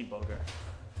Maisie Bogart.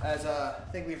 As I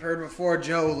think we've heard before,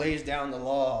 Joe lays down the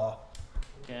law.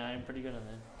 Yeah, I'm pretty good at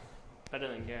that. Better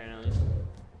than Garen, at least.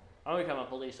 I'll become a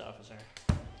police officer.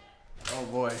 Oh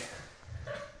boy.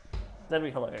 That'd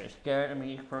be hilarious. Garrett and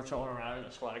me patrolling around in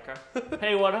a squad car.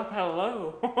 Hey, what up?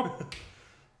 Hello.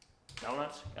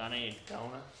 Donuts? Got any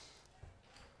donuts?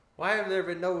 Why have there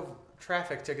been no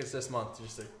traffic tickets this month?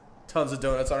 Just tons of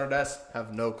donuts on our desk.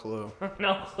 Have no clue.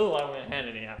 No clue I'm going to hand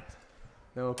any out.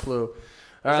 No clue.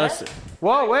 All right, let's see.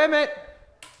 Whoa, wait a minute.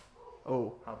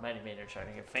 Oh. Oh, Maddie made her trying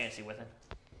to get fancy with it.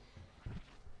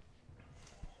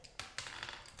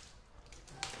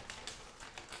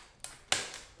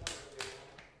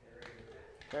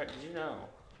 Garrett, did you know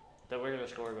that we're going to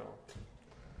score a goal?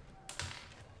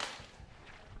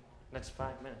 Next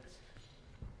 5 minutes.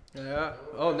 Yeah.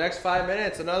 Oh, next 5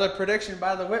 minutes. Another prediction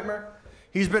by the Whitmer.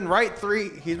 He's been right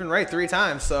three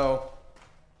times. So.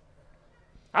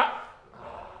 Ah! Oh,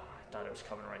 I thought it was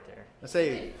coming right there. Let's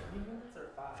say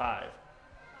 5.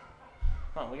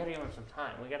 Come on, we got to give them some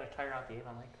time. We got to tire out the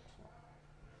Avon Lakers.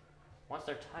 Once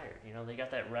they're tired, they got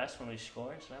that rest when we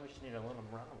scored, so now we just need to let them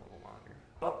run a little longer.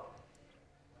 Oh.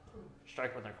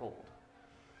 Strike when they're cold.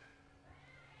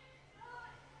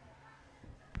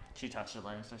 She touched it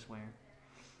last, I swear.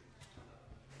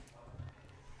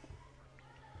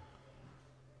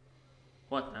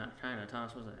 What kind of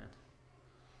toss was that?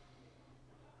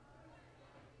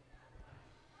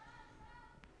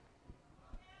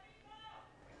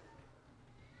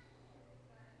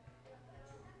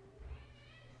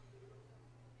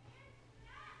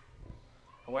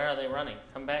 Where are they running?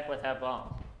 Come back with that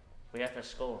ball. We have to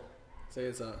score. say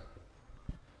it's a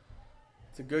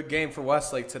good game for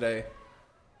Westlake today.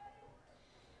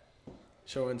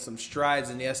 Showing some strides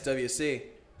in the SWC.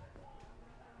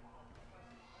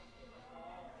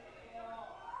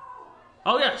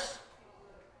 Oh, yes.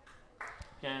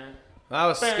 Yeah. That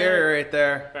was scary right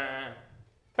there.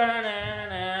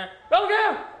 Go,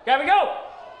 go! Gabby, go!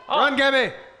 Oh. Run,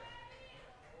 Gabby!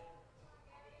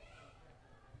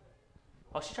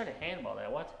 Oh, she tried to handball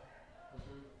that. What?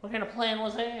 What kind of plan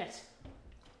was that?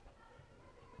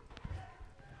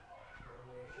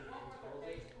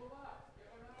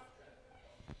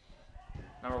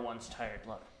 Number one's tired.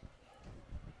 Look.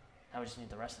 Now we just need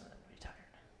the rest of them to be tired.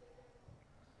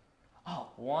 Oh,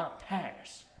 one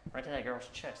pass. Right to that girl's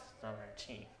chest. It's on her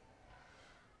team.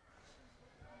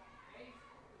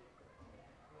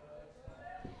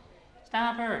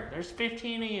 Stop her. There's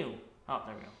 15 of you. Oh,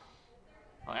 there we go.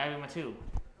 Oh, Abby Matu.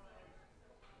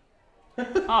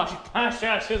 Oh, she passed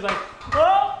out. She was like,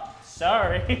 oh,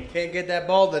 sorry. Can't get that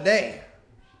ball today.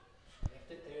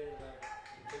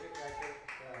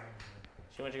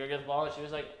 She went to go get the ball and she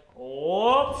was like,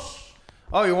 whoops.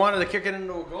 Oh, you wanted to kick it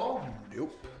into a goal?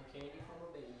 Nope.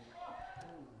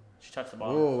 She touched the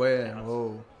ball. Oh, wait.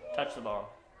 Whoa. Touch the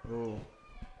ball. Oh.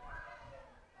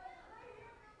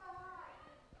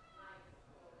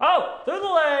 Oh, through the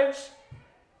legs.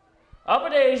 Up a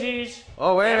daisies.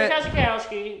 Oh, wait a minute.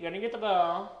 Kazakowski, gonna get the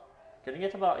ball. Gonna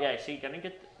get the ball. Yeah, see, gonna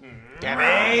get the...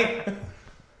 Gabby!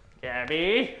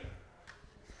 Gabby.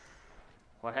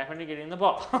 What happened to getting the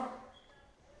ball?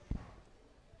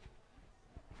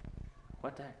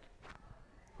 What the heck?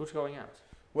 Who's going out?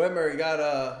 Whitmer, you got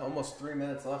almost 3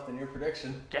 minutes left in your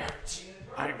prediction. Garrett,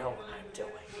 I know what I'm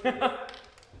doing.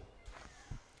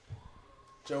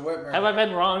 Joe Whitmer. Have I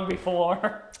been wrong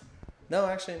before? No,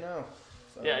 actually, no.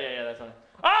 So. Yeah, that's fine.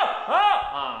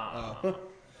 Oh!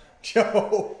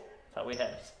 Joe. Thought we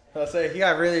had. I'll say he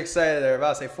got really excited there.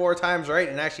 About to say 4 times right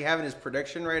and actually having his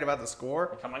prediction right about the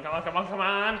score. Come on.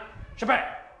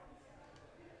 Shabbat!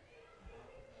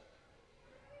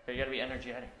 You gotta be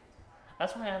energetic.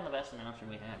 That's why I'm the best announcer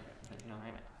we have. Because, you know,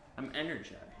 I'm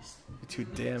energized. You're too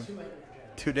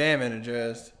damn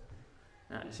energized.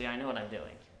 No, see, I know what I'm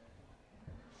doing.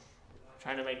 I'm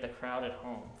trying to make the crowd at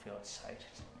home feel excited.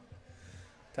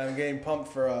 Time getting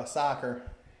pumped for soccer.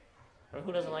 I mean,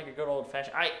 who doesn't like a good old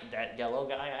fashioned? That yellow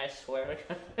guy, I swear to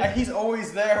God. He's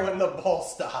always there when the ball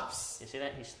stops. You see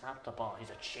that? He stopped the ball.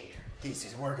 He's a cheater.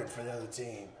 He's working for the other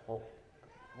team. Well,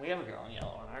 we have a girl in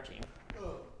yellow on our team.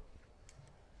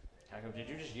 Jacob, did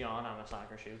you just yawn on a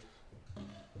soccer shoot?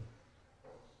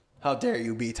 How dare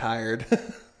you be tired?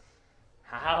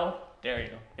 How dare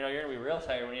you? You know, you're going to be real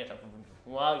tired when you have to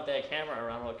lug that camera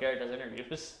around while Garrett does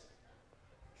interviews.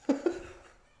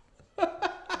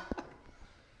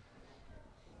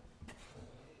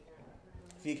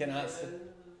 If you cannot see.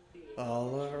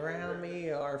 All around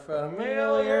me are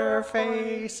familiar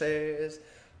faces,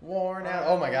 worn out.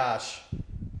 Oh my gosh.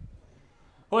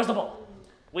 Who has the ball?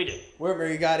 We do.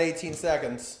 Whitmer, you got 18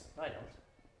 seconds. I don't.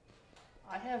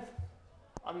 I have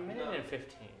a minute and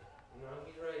 15. No,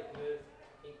 he's right. You have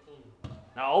 18.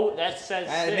 No, that says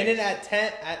At a 6. minute at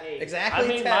 10, at exactly I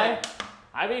made 10.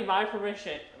 I made my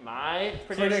prediction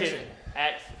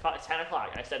at 10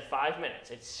 o'clock. I said 5 minutes.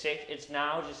 It's 6. It's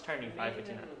now just turning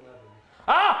 5:59.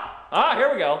 Here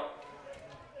we go.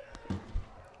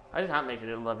 I did not make it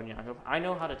at 11, Jacob. I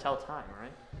know how to tell time,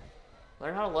 right?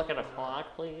 Learn how to look at a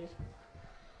clock, please.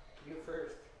 You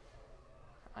first.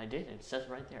 I did. It says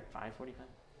right there, 5:45.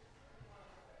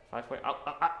 5:40.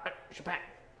 Shabbat.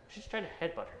 She's trying to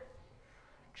headbutt her.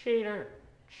 Cheater.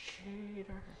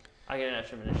 I get an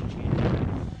extra minute.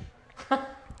 Cheater.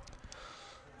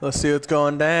 Let's see what's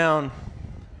going down.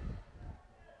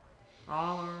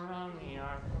 All around me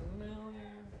are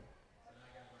familiar,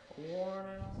 worn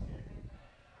out.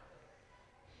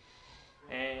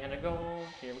 And a goal.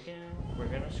 Here we go. We're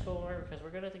going to score because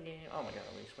we're good at the game. Oh my God,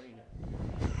 Elise, what are you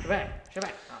doing?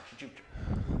 Shabbat. Oh, shoot.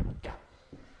 Go.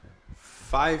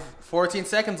 14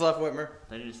 seconds left, Whitmer.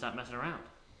 They need to stop messing around.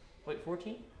 Wait,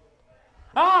 14?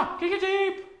 Kick it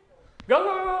deep.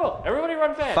 Go. Everybody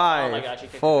run fast. 5, oh my gosh, you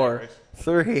kicked 4, it backwards.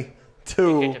 3, You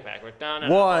 2, kicked it backwards. No.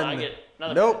 1. I get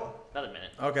another Nope. minute. Another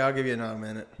minute. Okay, I'll give you another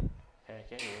minute.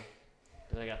 Heck yeah, you.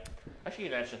 Because I should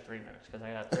get extra 3 minutes because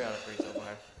I got 3 out of 3 so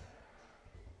far.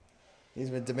 He's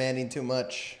been demanding too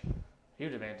much. You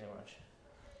demand too much.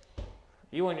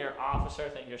 You and your officer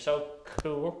think you're so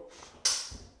cool.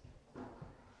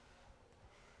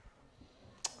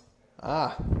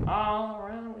 All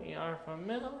around we are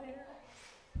familiar.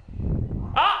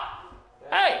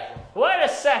 Hey, wait a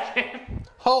second.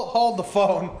 Hold the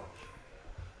phone.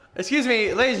 Excuse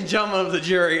me, ladies and gentlemen of the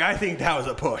jury, I think that was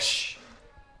a push.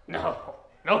 No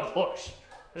push.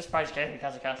 This price can't be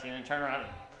Kazakowski and then turn around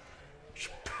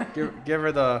and give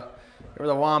her the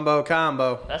wombo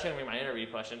combo. That's gonna be my interview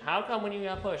question. How come when you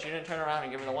got pushed, you didn't turn around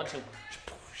and give her the 1-2?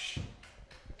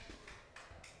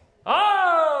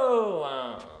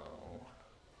 Oh!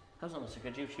 That was almost a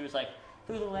good juke. She was like,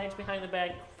 through the legs behind the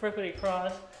back, flippity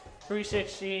cross,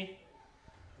 360.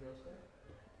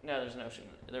 No, there was no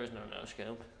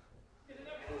scope.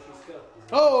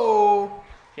 Oh!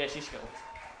 Yeah, she scoped.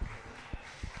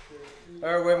 All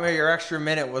right, Whitmer, your extra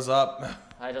minute was up.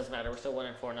 It doesn't matter. We're still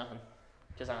winning 4-0.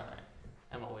 Because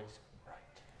I'm always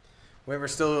right. Whitmer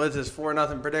still with his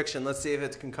 4-0 prediction. Let's see if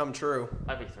it can come true.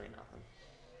 I'd be 3-0.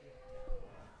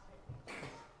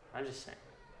 I'm just saying.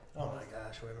 Oh my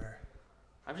gosh, Whitmer.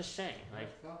 I'm just saying. Like,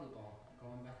 Volleyball,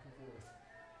 going back and forth.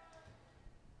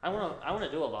 I want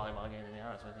to do a volleyball game, to be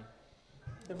honest with you.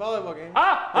 The volleyball game.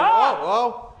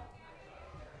 Whoa!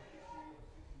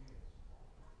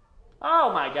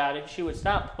 Oh my God! If she would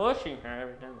stop pushing her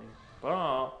every time they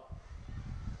ball,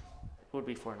 it would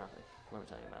be 4-0. Let me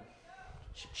tell you about it.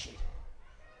 She's a cheater.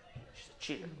 She's a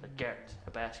cheater. A Garrett,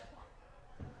 a basketball.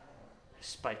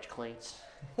 Spiked cleats.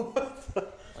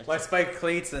 My spiked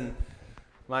cleats and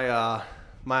my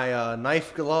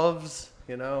knife gloves.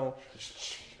 You know.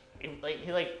 He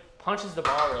punches the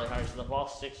ball really hard, so the ball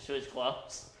sticks to his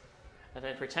gloves, and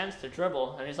then pretends to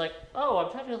dribble, and he's like, "Oh,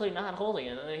 I'm technically not holding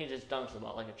it," and then he just dunks the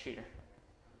ball like a cheater.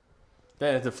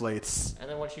 Then it deflates. And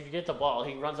then once you get the ball,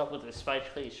 he runs up with his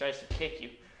spiked cleats, tries to kick you,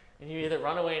 And you either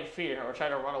run away in fear or try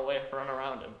to run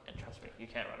around him. And trust me, you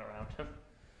can't run around him.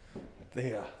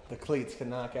 The cleats can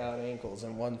knock out ankles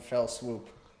in one fell swoop.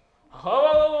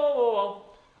 Whoa.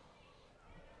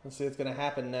 Let's see what's going to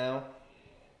happen now.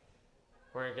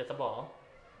 We're going to get the ball,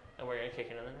 and we're going to kick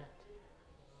it in the net.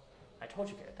 I told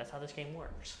you, Garrett, that's how this game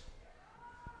works.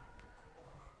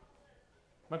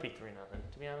 Might be 3-0,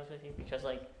 to be honest with you, because,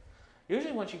 like,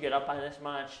 usually once you get up by this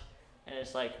much, and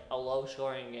it's, like, a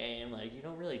low-scoring game, like, you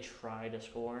don't really try to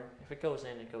score. If it goes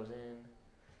in, it goes in.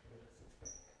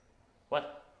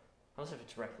 What? Unless if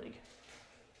it's rec league.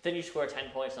 Then you score 10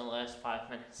 points in the last 5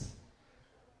 minutes.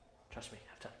 Trust me,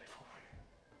 I've done it before.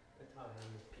 That's how I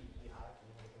use PE hockey.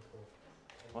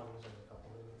 What? In a couple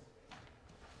minutes.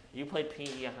 You played PE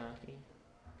hockey? PE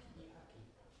hockey.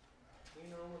 You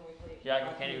know when we play Yeah, you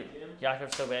hockey can't in even. the gym?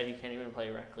 Jakob's so bad you can't even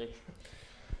play rec league.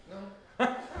 No.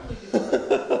 Jakob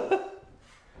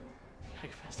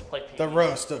has to play PE. The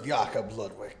roast of Jakob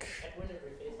Ludwig. At win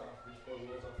every face off, we score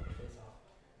goals off the face off.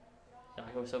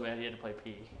 Jakob was so bad he had to play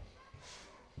PE.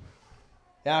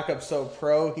 Jakob's so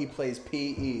pro, he plays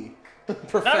PE.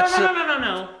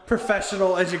 No.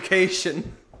 Professional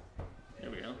education. There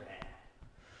we go.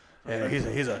 Yeah,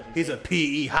 he's a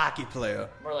PE hockey player.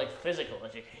 More like physical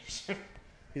education.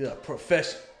 He's a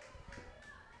professional.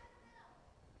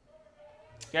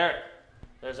 Garrett,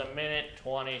 there's a minute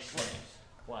 20 swings.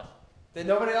 What? Did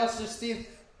nobody else just see?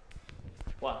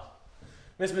 What?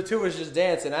 Miss Matu was just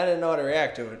dancing. I didn't know how to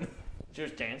react to it. She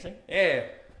was dancing? Yeah.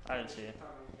 I didn't see it.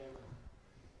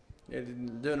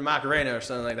 Doing a Macarena or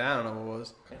something like that. I don't know what it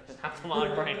was. Not the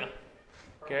Macarena.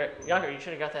 Garrett, Jakob, you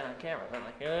should have got that on camera. I'm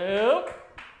like, nope.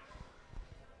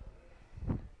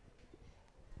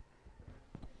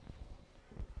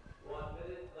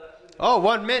 Oh,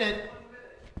 1 minute.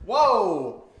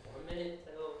 Whoa. 1 minute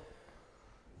till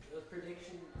the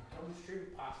prediction comes true,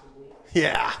 possibly.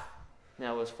 Yeah.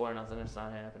 Now it was 4-0. It's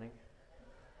not happening.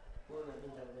 Well, I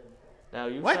think that did. Now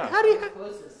you What? suck. How do you?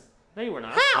 Closest. No, you were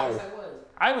not. How? Yes, I was.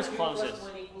 I was 2 closest. +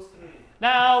 1 = 3.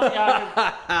 No,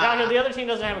 Jakob, the other team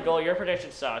doesn't have a goal. Your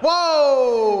prediction sucks.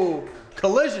 Whoa!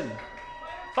 Collision.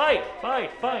 Fight.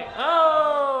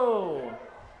 Oh!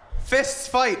 Fist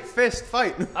fight.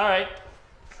 All right.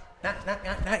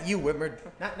 Not you, Whitmer.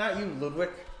 Not you, Ludwig.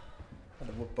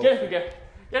 Get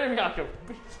him, Jakob.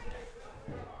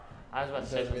 I was about to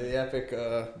say That's gonna be something. the epic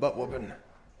butt whooping.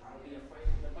 That'll be a fight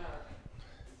in the back.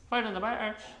 Fight in the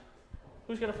box.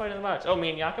 Who's gonna fight in the box? Oh, me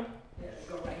and Jakob? Yeah,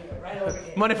 go right here, right over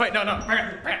here. Money fight. No.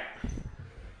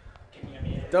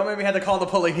 Don't make me have to call the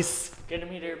police Get him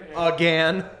here, baby.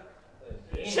 again.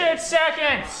 6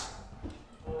 seconds!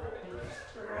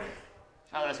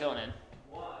 Oh, that's going in.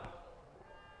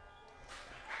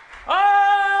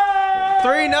 Oh!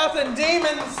 3-0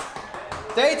 Demons.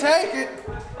 They take it.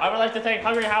 I would like to thank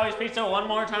Hungry Howie's Pizza one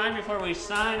more time before we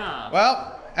sign off.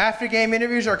 Well, after game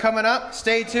interviews are coming up.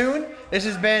 Stay tuned. This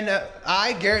has been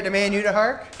I, Garrett the Man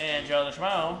Udahark, And Joe the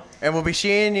Schmo, and we'll be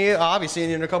seeing you. I'll be seeing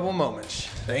you in a couple of moments.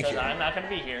 Thank because you. I'm not going to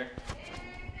be here.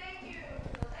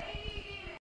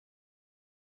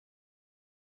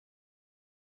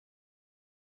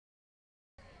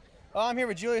 Well, I'm here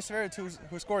with Julia Severo,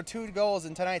 who scored 2 goals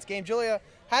in tonight's game. Julia,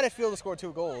 how did it feel to score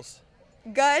 2 goals?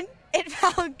 Good. It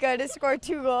felt good to score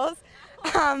 2 goals.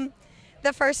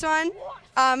 The first one,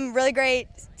 really great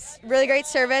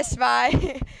service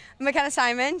by McKenna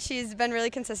Simon. She's been really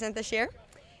consistent this year.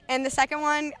 And the second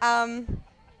one, I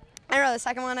don't know. The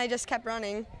second one, I just kept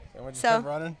running. And when you So- kept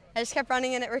running? I just kept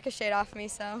running, and it ricocheted off me.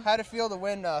 So. How did it feel to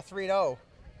win 3-0?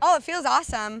 Oh, it feels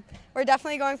awesome. We're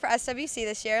definitely going for SWC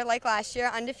this year, like last year,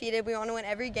 undefeated. We want to win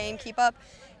every game, keep up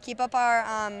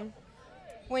our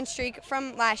win streak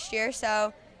from last year.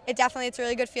 So it's a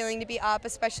really good feeling to be up,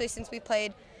 especially since we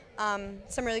played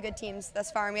some really good teams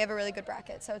thus far, and we have a really good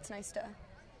bracket. So it's nice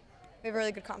we have a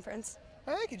really good conference.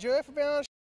 Thank you, Julia, for being on the